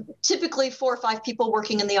typically 4 or 5 people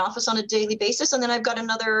working in the office on a daily basis, and then I've got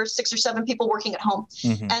another 6 or 7 people working at home.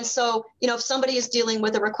 And so, if somebody is dealing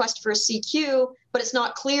with a request for a CQ, but it's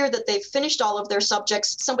not clear that they've finished all of their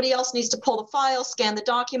subjects, somebody else needs to pull the file, scan the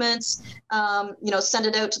documents, send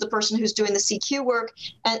it out to the person who's doing the CQ work.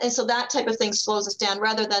 And so that type of thing slows us down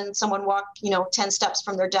rather than someone walk, 10 steps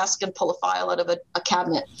from their desk and pull a file out of a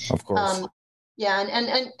cabinet. Of course.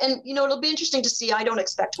 And it'll be interesting to see. I don't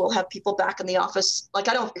expect we'll have people back in the office. Like,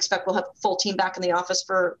 I don't expect we'll have a full team back in the office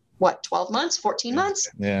for 12 months, 14 months.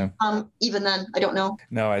 Yeah. Even then, I don't know.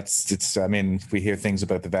 No, it's, I mean, we hear things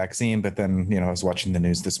about the vaccine, but then, I was watching the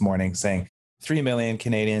news this morning saying 3 million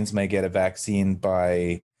Canadians may get a vaccine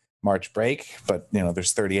by March break, but,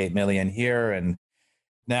 there's 38 million here. And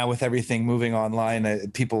now with everything moving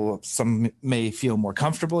online, some may feel more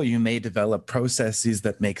comfortable. You may develop processes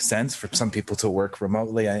that make sense for some people to work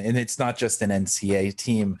remotely. And it's not just an NCA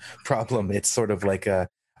team problem. It's sort of like a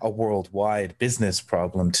worldwide business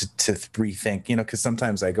problem to rethink, because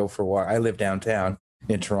sometimes I go for walk. I live downtown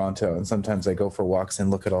in Toronto, and sometimes I go for walks and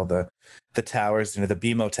look at all the towers, the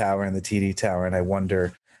BMO Tower and the TD Tower, and I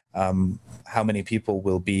wonder how many people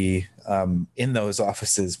will be in those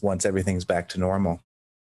offices once everything's back to normal.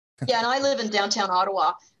 Yeah, and I live in downtown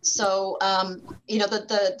Ottawa, so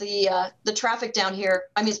the traffic down here,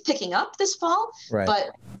 I mean, it's picking up this fall. Right.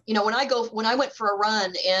 But when I went for a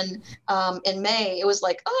run in May, it was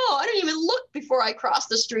like, oh, I didn't even look before I crossed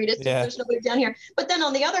the street. There's nobody down here. But then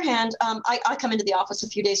on the other hand, I come into the office a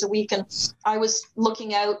few days a week, and I was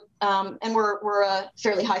looking out, and we're a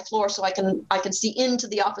fairly high floor, so I can see into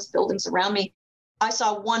the office buildings around me. I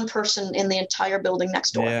saw one person in the entire building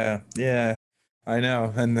next door. Yeah. I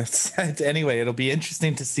know. And that's anyway, it'll be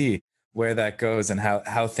interesting to see where that goes and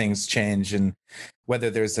how things change and whether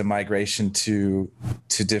there's a migration to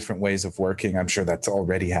different ways of working. I'm sure that's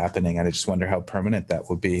already happening. And I just wonder how permanent that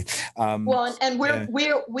will be.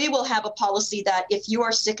 We will have a policy that if you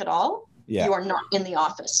are sick at all, you are not in the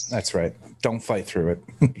office. That's right. Don't fight through it.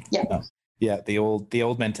 Yeah. No. Yeah. The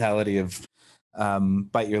old mentality of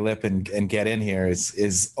bite your lip and get in here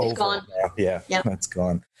is over. Gone. Yeah, that's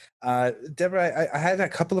gone. Deborah, I had a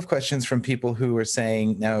couple of questions from people who were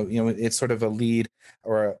saying now, it's sort of a lead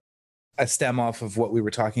or a stem off of what we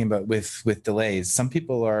were talking about with delays. Some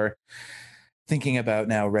people are thinking about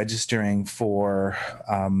now registering for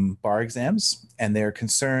bar exams, and they're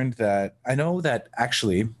concerned that I know that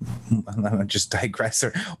actually, I'm going to just digress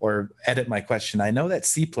or edit my question. I know that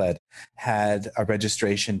CPLED had a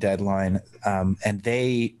registration deadline, and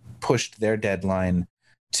they pushed their deadline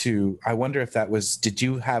to, I wonder if that was, did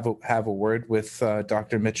you have a word with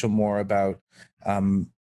Dr. Mitchell Moore about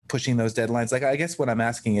pushing those deadlines? Like, I guess what I'm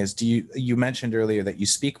asking is, you mentioned earlier that you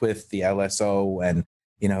speak with the LSO and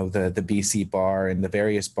the BC bar and the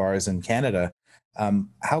various bars in Canada.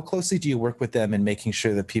 How closely do you work with them in making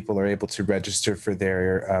sure that people are able to register for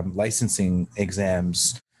their licensing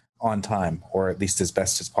exams on time, or at least as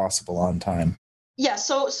best as possible on time? Yeah,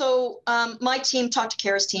 so my team talked to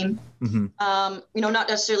Kara's team, not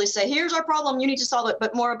necessarily say, here's our problem, you need to solve it,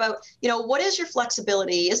 but more about, what is your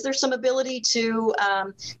flexibility? Is there some ability to,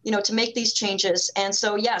 to make these changes? And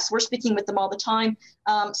so, yes, we're speaking with them all the time.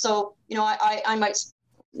 I might,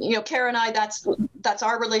 Kara and I, that's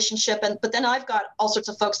our relationship. But then I've got all sorts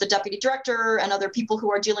of folks, the deputy director and other people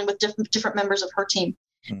who are dealing with different members of her team.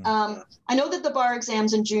 I know that the bar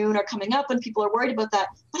exams in June are coming up and people are worried about that.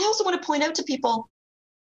 But I also want to point out to people,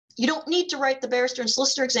 you don't need to write the barrister and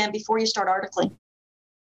solicitor exam before you start articling.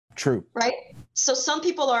 True. Right? So some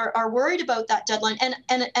people are worried about that deadline.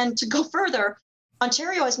 And to go further,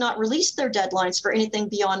 Ontario has not released their deadlines for anything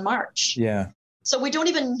beyond March. Yeah. So we don't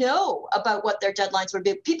even know about what their deadlines would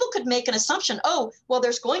be. People could make an assumption,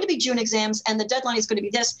 there's going to be June exams and the deadline is going to be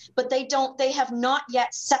this, but they have not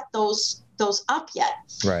yet set those up yet.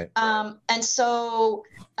 Right. And so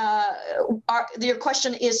your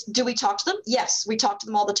question is, do we talk to them? Yes, we talk to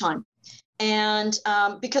them all the time. And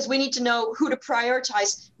because we need to know who to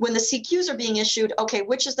prioritize when the CQs are being issued. Okay,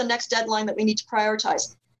 which is the next deadline that we need to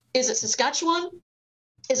prioritize? Is it Saskatchewan?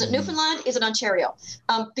 Is it Newfoundland? Is it Ontario?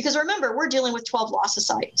 Because remember, we're dealing with 12 law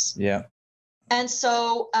societies. Yeah. And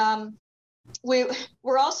so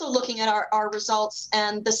we're also looking at our results,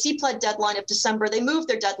 and the CPLED deadline of December, they moved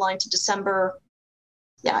their deadline to December.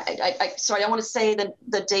 Yeah, sorry, I don't want to say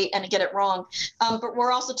the date and get it wrong. But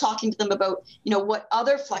we're also talking to them about, what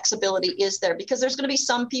other flexibility is there, because there's going to be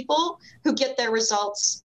some people who get their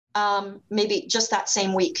results maybe just that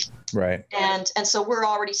same week. Right. And so we're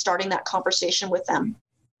already starting that conversation with them.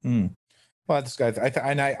 Well, that's good.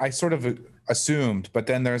 I sort of assumed, but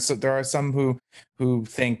then there are some who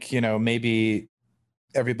think, maybe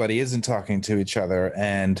everybody isn't talking to each other,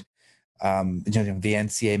 and the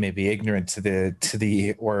NCA may be ignorant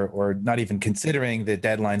or not even considering the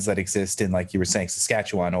deadlines that exist in, like you were saying,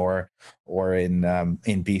 Saskatchewan or in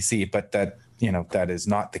BC, but that is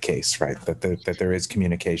not the case, right? That there is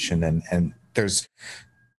communication, and there's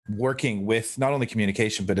working with not only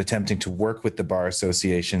communication, but attempting to work with the bar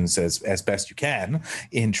associations as best you can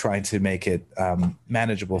in trying to make it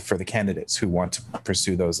manageable for the candidates who want to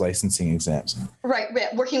pursue those licensing exams. Right.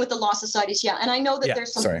 Working with the law societies. Yeah. And I know that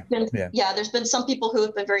there's been some people who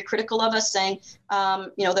have been very critical of us, saying,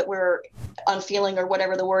 that we're unfeeling, or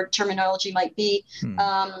whatever the word terminology might be,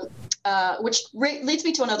 which leads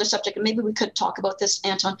me to another subject. And maybe we could talk about this,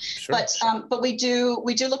 Anton. Sure. But we do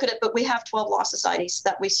look at it, but we have 12 law societies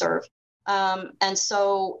that we serve. And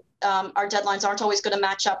so our deadlines aren't always going to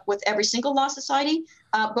match up with every single law society,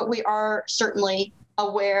 but we are certainly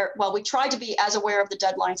aware. Well, we try to be as aware of the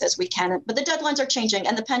deadlines as we can, but the deadlines are changing,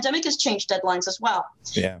 and the pandemic has changed deadlines as well.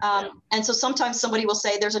 Yeah. And so sometimes somebody will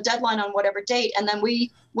say there's a deadline on whatever date, and then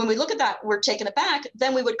when we look at that, we're taken aback.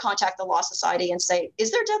 Then we would contact the law society and say, is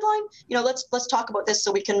there a deadline? Let's talk about this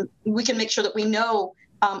so we can make sure that we know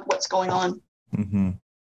what's going on. Mm-hmm.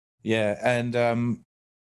 Yeah, and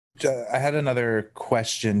I had another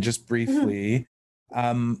question, just briefly.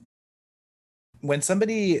 Mm-hmm. When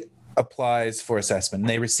somebody applies for assessment and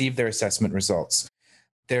they receive their assessment results,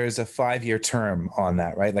 there's a 5-year term on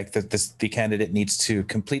that, right? Like the candidate needs to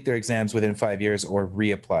complete their exams within 5 years or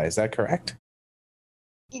reapply. Is that correct?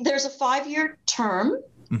 There's a 5-year term.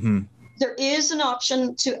 Mm-hmm. There is an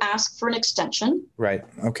option to ask for an extension. Right.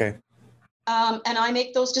 Okay. And I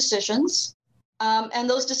make those decisions. And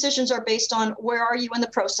those decisions are based on where are you in the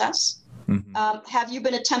process? Mm-hmm. Have you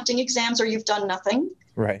been attempting exams or you've done nothing?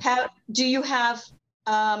 Right. Have you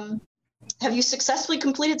successfully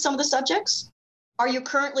completed some of the subjects? Are you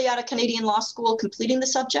currently at a Canadian law school completing the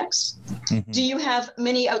subjects? Mm-hmm. Do you have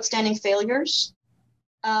many outstanding failures?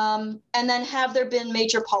 And then have there been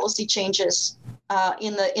major policy changes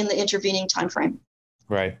in the intervening timeframe?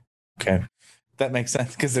 Right. Okay. That makes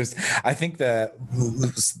sense, because I think the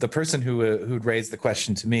person who'd raised the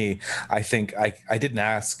question to me, I think I didn't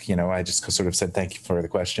ask, I just sort of said thank you for the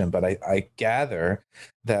question, but I gather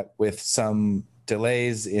that with some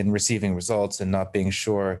delays in receiving results and not being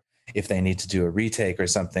sure if they need to do a retake or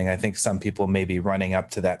something, I think some people may be running up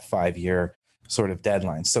to that 5-year sort of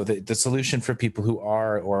deadline. So the solution for people who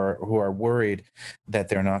are worried that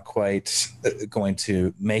they're not quite going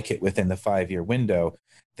to make it within the 5-year window,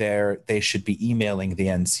 they should be emailing the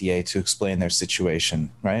NCA to explain their situation,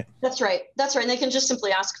 right? That's right. And they can just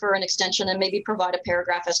simply ask for an extension and maybe provide a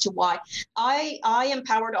paragraph as to why. I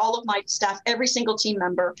empowered all of my staff, every single team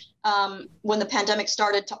member, when the pandemic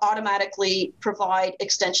started, to automatically provide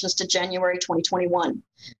extensions to January 2021.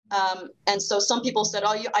 And so some people said,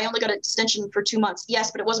 I only got an extension for 2 months. Yes,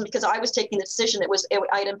 but it wasn't because I was taking the decision.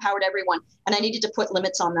 I had empowered everyone, and I needed to put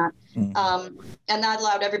limits on that. Mm-hmm. And that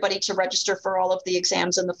allowed everybody to register for all of the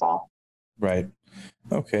exams in the fall. Right.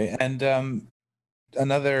 Okay. And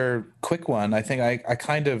another quick one, I think I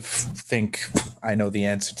kind of think I know the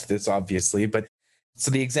answer to this, obviously, but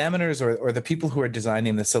so the examiners or the people who are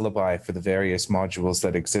designing the syllabi for the various modules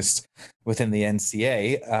that exist within the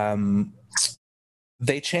NCA,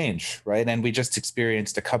 they change, right? And we just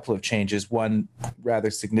experienced a couple of changes, one rather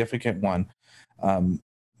significant one,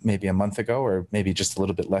 maybe a month ago, or maybe just a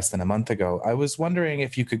little bit less than a month ago. I was wondering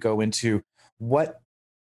if you could go into what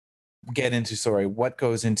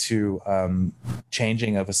goes into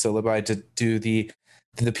changing of a syllabi. Do the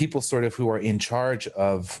people sort of who are in charge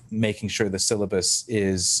of making sure the syllabus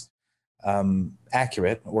is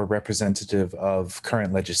accurate or representative of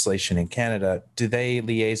current legislation in Canada, do they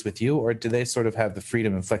liaise with you, or do they sort of have the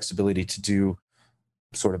freedom and flexibility to do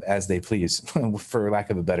sort of as they please, for lack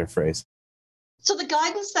of a better phrase? So the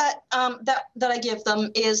guidance that I give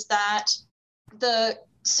them is that the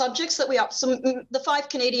subjects that the 5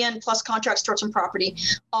 Canadian plus contracts, torts, and property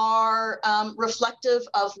are reflective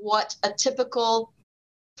of what a typical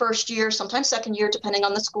first year, sometimes second year, depending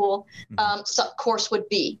on the school, course would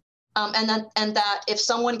be. And that if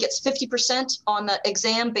someone gets 50% on the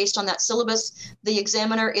exam based on that syllabus, the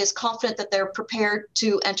examiner is confident that they're prepared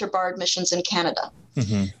to enter bar admissions in Canada.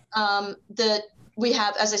 Mm-hmm. We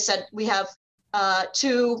have, as I said,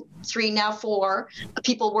 2, 3, now 4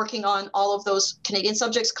 people working on all of those Canadian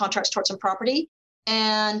subjects, contracts, torts, and property.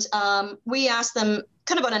 And we ask them,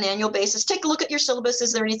 kind of on an annual basis, take a look at your syllabus.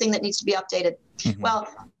 Is there anything that needs to be updated? Mm-hmm. Well,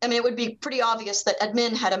 I mean, it would be pretty obvious that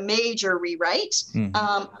admin had a major rewrite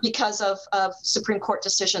because of Supreme Court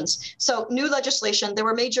decisions. So new legislation, there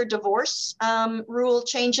were major divorce rule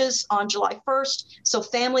changes on July 1st. So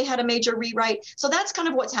family had a major rewrite. So that's kind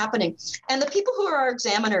of what's happening. And the people who are our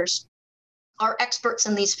examiners are experts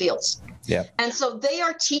in these fields. Yeah. And so they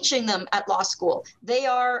are teaching them at law school. They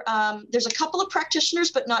are, there's a couple of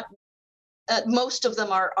practitioners, but not most of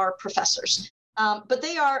them are professors. But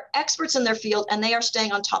they are experts in their field, and they are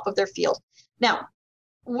staying on top of their field. Now,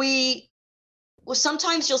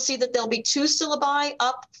 sometimes you'll see that there'll be 2 syllabi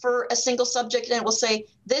up for a single subject, and it will say,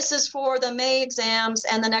 this is for the May exams,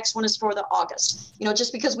 and the next one is for the August.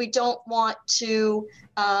 Just because we don't want to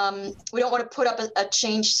put up a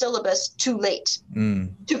changed syllabus too late,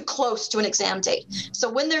 too close to an exam date. So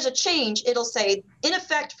when there's a change, it'll say, in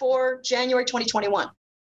effect for January 2021.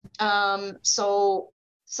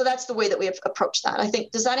 So that's the way that we have approached that. I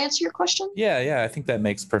think, does that answer your question? Yeah, I think that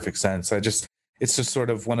makes perfect sense. It's just sort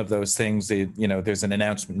of one of those things that, there's an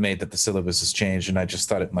announcement made that the syllabus has changed, and I just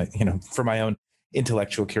thought it might, for my own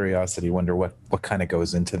intellectual curiosity, wonder what kind of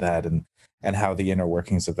goes into that and how the inner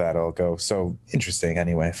workings of that all go. So interesting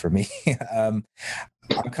anyway for me.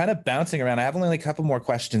 I'm kind of bouncing around. I have only a couple more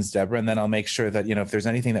questions, Deborah, and then I'll make sure that, if there's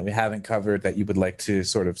anything that we haven't covered that you would like to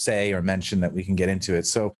sort of say or mention, that we can get into it.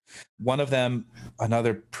 So one of them,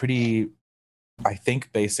 another pretty, I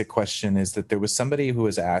think, basic question is that there was somebody who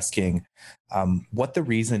was asking what the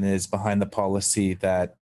reason is behind the policy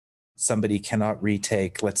that somebody cannot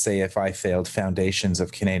retake, let's say if I failed Foundations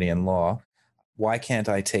of Canadian Law, why can't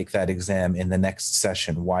I take that exam in the next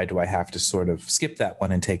session? Why do I have to sort of skip that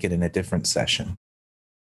one and take it in a different session?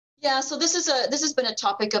 Yeah, so this has been a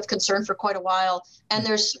topic of concern for quite a while, and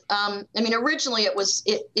there's, originally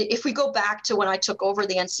if we go back to when I took over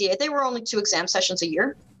the NCA, they were only 2 exam sessions a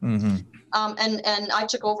year, and I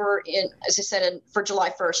took over as I said, for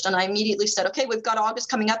July 1st, and I immediately said, okay, we've got August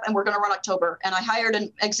coming up, and we're going to run October, and I hired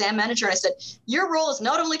an exam manager, and I said, your role is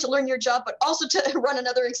not only to learn your job, but also to run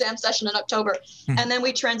another exam session in October, and then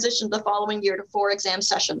we transitioned the following year to 4 exam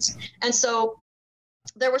sessions, and so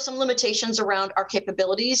there were some limitations around our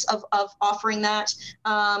capabilities of offering that.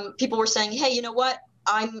 People were saying, hey, you know what?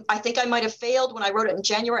 I think I might have failed when I wrote it in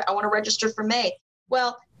January. I want to register for May.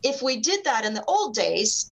 Well, if we did that in the old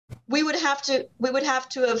days, we would have to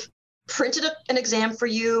have printed an exam for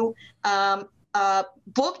you,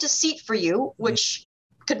 booked a seat for you, which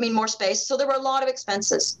could mean more space. So there were a lot of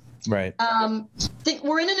expenses. Right.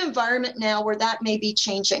 We're in an environment now where that may be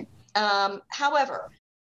changing. However,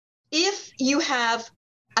 if you have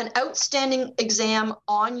an outstanding exam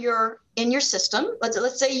in your system,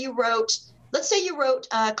 let's say you wrote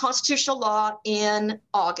constitutional law in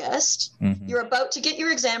August, you're about to get your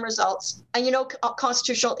exam results, and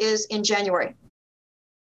constitutional is in January.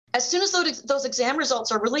 As soon as those exam results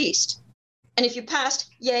are released, and if you passed,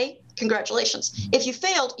 yay, congratulations. If you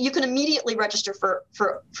failed, you can immediately register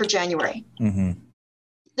for January.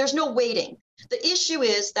 There's no waiting. The issue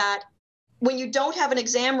is that when you don't have an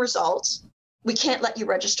exam result, we can't let you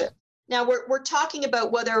register. Now we're talking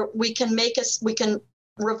about whether we can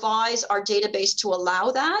revise our database to allow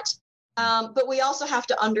that, but we also have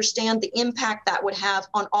to understand the impact that would have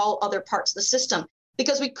on all other parts of the system,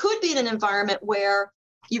 because we could be in an environment where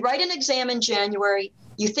you write an exam in January,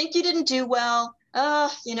 you think you didn't do well,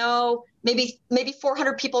 maybe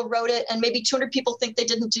 400 people wrote it, and maybe 200 people think they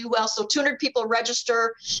didn't do well. So 200 people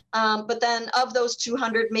register, but then of those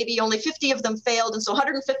 200, maybe only 50 of them failed. And so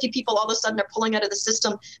 150 people all of a sudden are pulling out of the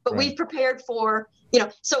system, but we've prepared for,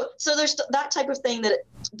 so there's that type of thing, that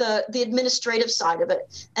the administrative side of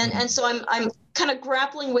it. And so I'm kind of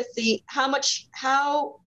grappling with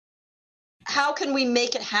how can we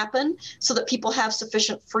make it happen so that people have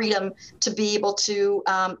sufficient freedom to be able to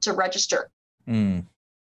register?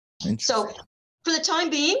 So for the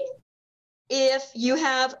time being, if you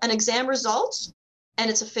have an exam result and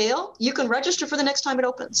it's a fail, you can register for the next time it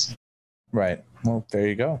opens. Right. Well, there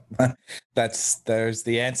you go. There's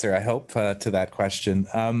the answer, I hope, to that question.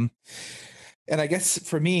 And I guess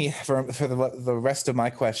for me, for the rest of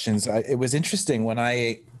my questions, it was interesting when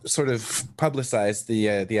I sort of publicized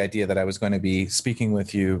the idea that I was going to be speaking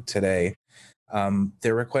with you today.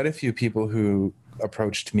 There were quite a few people who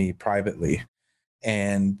approached me privately,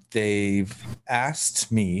 and they've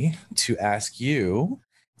asked me to ask you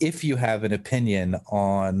if you have an opinion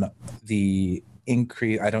on the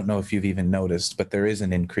increase. I don't know if you've even noticed, but there is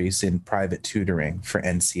an increase in private tutoring for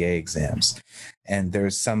NCA exams. And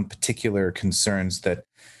there's some particular concerns that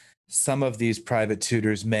some of these private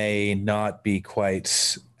tutors may not be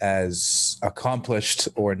quite as accomplished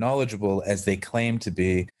or knowledgeable as they claim to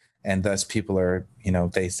be, and thus people are,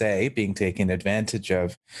 they say, being taken advantage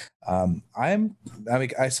of.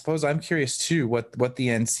 I suppose I'm curious too what the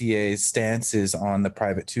NCA's stance is on the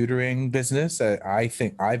private tutoring business. I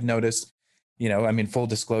think I've noticed, full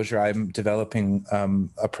disclosure, I'm developing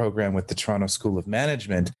a program with the Toronto School of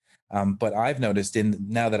Management. But I've noticed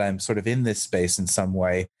now that I'm sort of in this space in some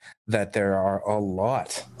way, that there are a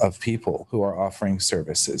lot of people who are offering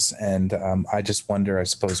services. And I just wonder, I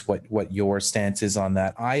suppose, what your stance is on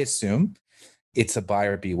that. I assume it's a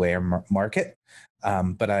buyer beware market,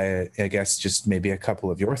 but I guess just maybe a couple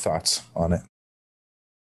of your thoughts on it.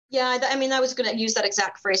 Yeah, I was going to use that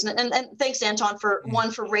exact phrase, and thanks, Anton, for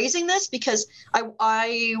raising this, because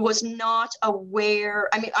I was not aware.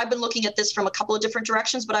 I've been looking at this from a couple of different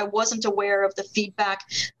directions, but I wasn't aware of the feedback.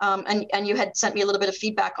 And you had sent me a little bit of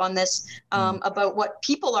feedback on this about what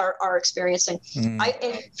people are experiencing.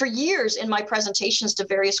 For years in my presentations to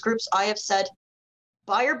various groups, I have said,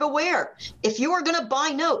 buyer beware. If you are going to buy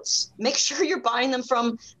notes, make sure you're buying them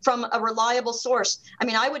from a reliable source.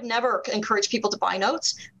 I would never encourage people to buy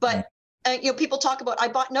notes, but people talk about, I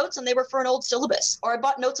bought notes and they were for an old syllabus, or I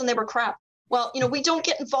bought notes and they were crap. Well, we don't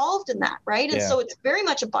get involved in that, right? And so it's very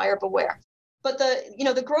much a buyer beware. But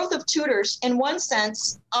the growth of tutors, in one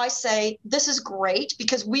sense, I say this is great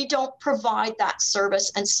because we don't provide that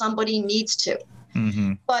service and somebody needs to.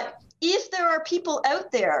 Mm-hmm. But if there are people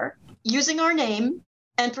out there using our name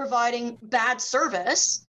and providing bad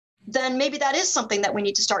service, then maybe that is something that we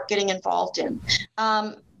need to start getting involved in.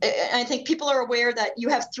 I think people are aware that you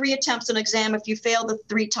have 3 attempts an exam. If you fail the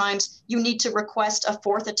 3 times, you need to request a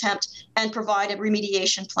 4th attempt and provide a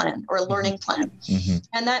remediation plan or a learning plan. Mm-hmm.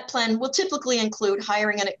 And that plan will typically include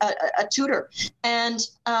hiring a tutor. And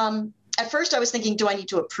at first I was thinking, do I need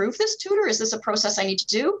to approve this tutor? Is this a process I need to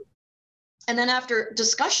do? And then after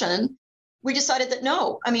discussion, we decided that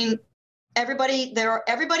no. Everybody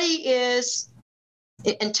is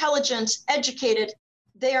intelligent, educated.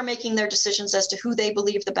 They are making their decisions as to who they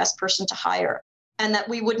believe the best person to hire, and that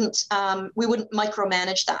we wouldn't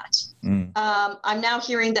micromanage that. I'm now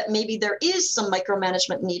hearing that maybe there is some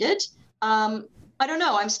micromanagement needed. I don't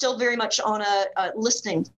know. I'm still very much on a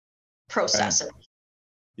listening process. Right.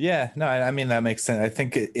 Yeah, no, that makes sense. I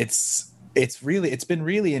think it's been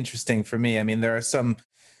really interesting for me. There are some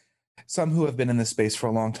who have been in this space for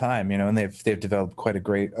a long time, and they've developed quite a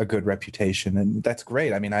good reputation, and that's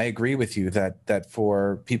great. I agree with you that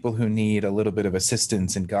for people who need a little bit of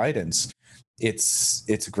assistance and guidance, it's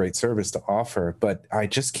a great service to offer. But I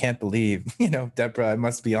just can't believe, Deborah, I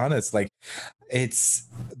must be honest,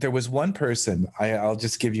 there was one person, I'll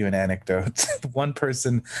just give you an anecdote. One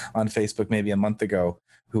person on Facebook maybe a month ago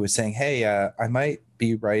who was saying, hey, I might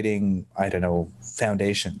be writing, I don't know,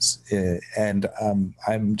 foundations. And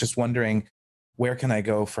I'm just wondering, where can I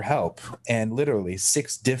go for help? And literally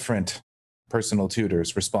 6 different personal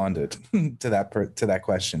tutors responded to that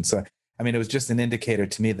question. So, it was just an indicator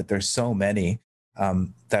to me that there's so many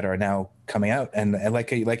that are now coming out. And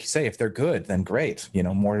like you say, if they're good, then great,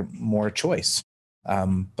 more choice.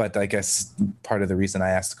 But I guess part of the reason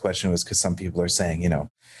I asked the question was because some people are saying,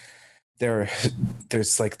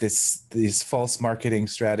 there's like these false marketing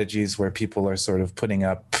strategies where people are sort of putting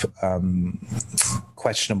up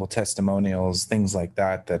questionable testimonials, things like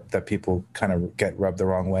that people kind of get rubbed the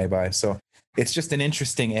wrong way by. So it's just an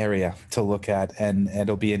interesting area to look at, and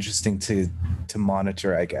it'll be interesting to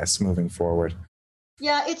monitor, I guess, moving forward.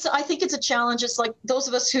 Yeah, I think it's a challenge. It's like those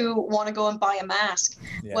of us who want to go and buy a mask.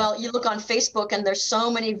 Yeah. Well, you look on Facebook and there's so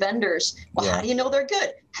many vendors. Well, How do you know they're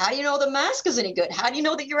good? How do you know the mask is any good? How do you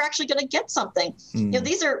know that you're actually going to get something?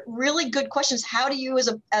 These are really good questions. How do you, as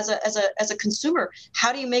a consumer,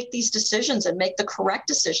 how do you make these decisions and make the correct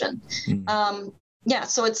decision?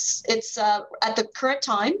 So it's at the current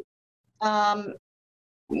time.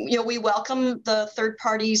 We welcome the third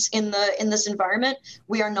parties in this environment.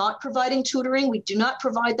 We are not providing tutoring. We do not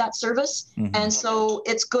provide that service. Mm-hmm. And so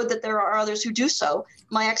it's good that there are others who do so.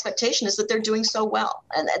 My expectation is that they're doing so well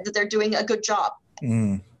and that they're doing a good job.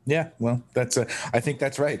 Yeah, well, I think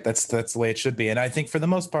that's right. That's the way it should be. And I think for the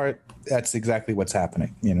most part, that's exactly what's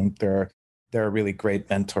happening. There are really great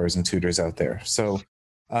mentors and tutors out there. So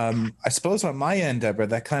I suppose on my end, Deborah,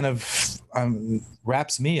 that kind of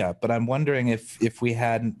wraps me up. But I'm wondering if we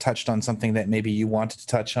hadn't touched on something that maybe you wanted to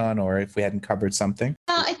touch on, or if we hadn't covered something.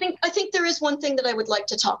 I think there is one thing that I would like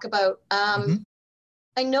to talk about.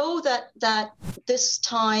 I know that this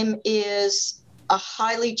time is a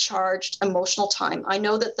highly charged emotional time. I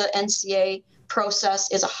know that the NCA process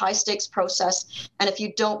is a high stakes process. And if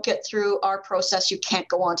you don't get through our process, you can't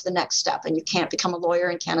go on to the next step, and you can't become a lawyer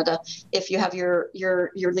in Canada if you have your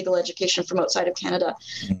legal education from outside of Canada.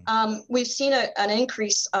 We've seen an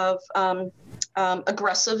increase of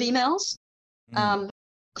aggressive emails.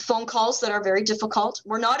 Phone calls that are very difficult.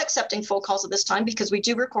 We're not accepting phone calls at this time because we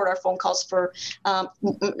do record our phone calls for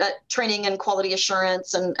training and quality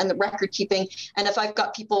assurance and the record keeping. And if I've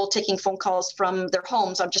got people taking phone calls from their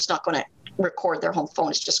homes, I'm just not going to record their home phone.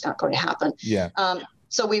 It's just not going to happen. Yeah.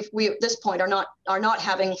 So we at this point are not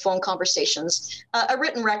having phone conversations. A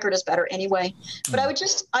written record is better anyway. But I would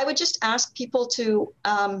just ask people to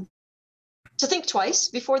think twice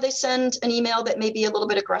before they send an email that may be a little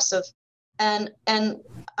bit aggressive. And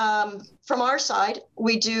from our side,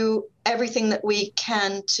 we do everything that we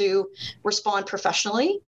can to respond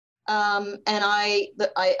professionally. And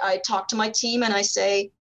I talk to my team and I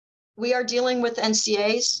say, we are dealing with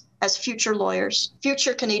NCAs as future lawyers,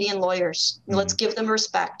 future Canadian lawyers. Let's give them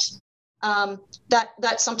respect.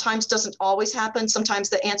 That sometimes doesn't always happen. Sometimes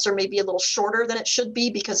the answer may be a little shorter than it should be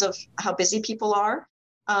because of how busy people are.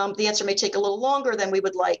 The answer may take a little longer than we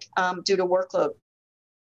would like due to workload.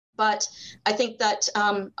 But I think that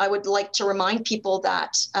I would like to remind people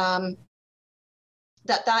that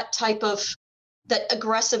that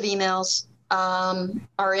aggressive emails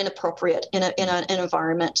are inappropriate in an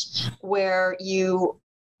environment where you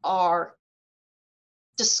are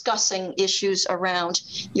discussing issues around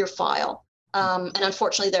your file. And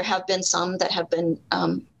unfortunately, there have been some that have been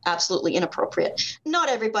absolutely inappropriate. Not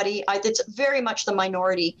everybody, it's very much the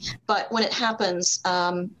minority, but when it happens,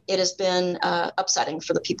 it has been upsetting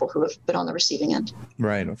for the people who have been on the receiving end.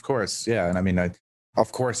 Right, of course. Yeah. And I mean, I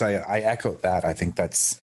echo that. I think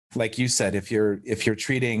that's, like you said, if you're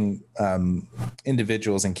treating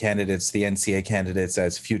individuals and candidates, the NCA candidates,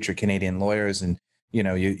 as future Canadian lawyers, and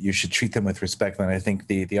you should treat them with respect. And I think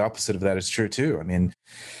the opposite of that is true too. I mean,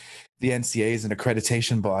 the NCA is an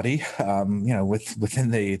accreditation body, within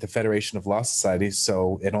the Federation of Law Societies.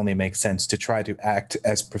 So it only makes sense to try to act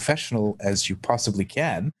as professional as you possibly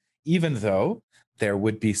can, even though there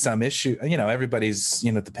would be some issue. Everybody's,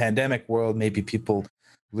 the pandemic world, maybe people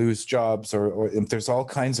lose jobs or if there's all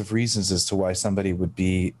kinds of reasons as to why somebody would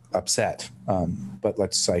be upset. But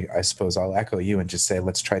I suppose I'll echo you and just say,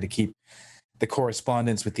 let's try to keep the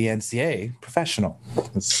correspondence with the NCA professional.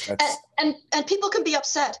 And people can be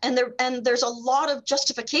upset, and there's a lot of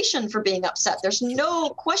justification for being upset. There's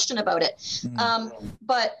no question about it.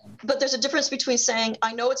 But there's a difference between saying,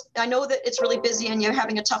 I know that it's really busy and you're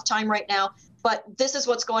having a tough time right now, but this is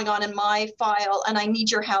what's going on in my file and I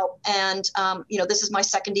need your help. And this is my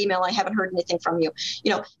second email. I haven't heard anything from you.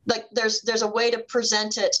 There's a way to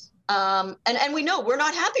present it. And we know we're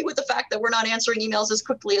not happy with the fact that we're not answering emails as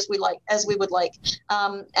quickly as we would like.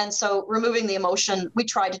 And so removing the emotion, we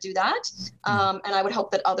try to do that. And I would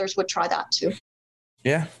hope that others would try that too.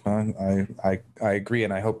 Yeah, I agree.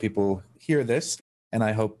 And I hope people hear this, and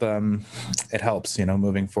I hope it helps,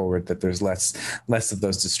 moving forward, that there's less of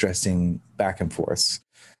those distressing back and forths.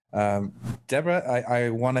 Deborah, I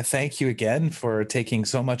want to thank you again for taking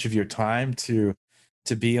so much of your time to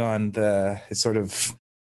be on the sort of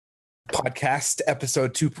podcast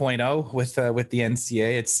episode 2.0 with the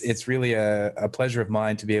NCA. It's really a pleasure of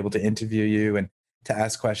mine to be able to interview you and to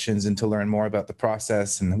ask questions and to learn more about the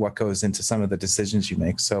process and what goes into some of the decisions you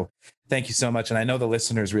make. So thank you so much. And I know the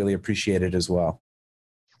listeners really appreciate it as well.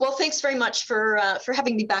 Well, thanks very much for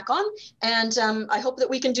having me back on. And I hope that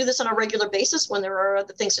we can do this on a regular basis when there are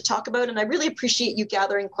other things to talk about. And I really appreciate you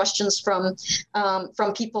gathering questions from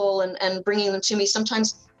people and bringing them to me.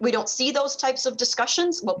 Sometimes we don't see those types of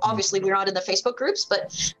discussions. Well, obviously we're not in the Facebook groups, but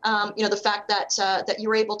the fact that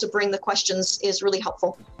you're able to bring the questions is really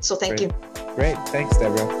helpful. So thank you. Great. Thanks,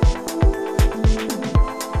 Deborah.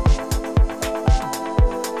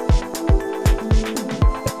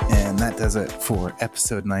 That does it for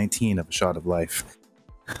episode 19 of A Shot of Life.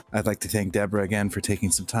 I'd like to thank Deborah again for taking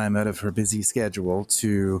some time out of her busy schedule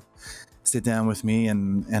to sit down with me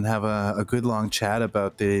and have a good long chat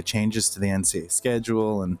about the changes to the NCA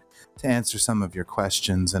schedule and to answer some of your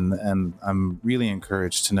questions. And I'm really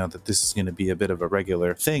encouraged to know that this is going to be a bit of a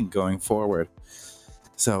regular thing going forward.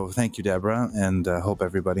 So thank you, Deborah, and hope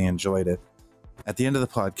everybody enjoyed it. At the end of the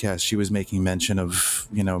podcast, she was making mention of,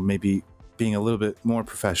 maybe being a little bit more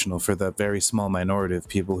professional for the very small minority of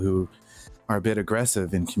people who are a bit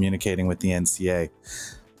aggressive in communicating with the NCA.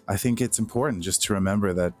 I think it's important just to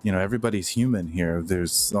remember that, everybody's human here.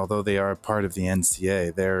 Although they are part of the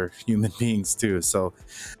NCA, they're human beings too. So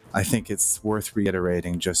I think it's worth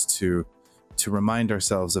reiterating just to remind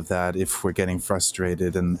ourselves of that if we're getting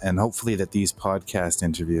frustrated, and hopefully that these podcast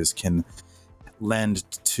interviews can lend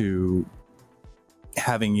to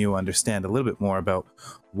having you understand a little bit more about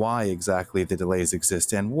why exactly the delays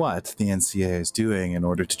exist and what the NCA is doing in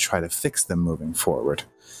order to try to fix them moving forward.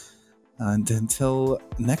 And until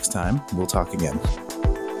next time, we'll talk again.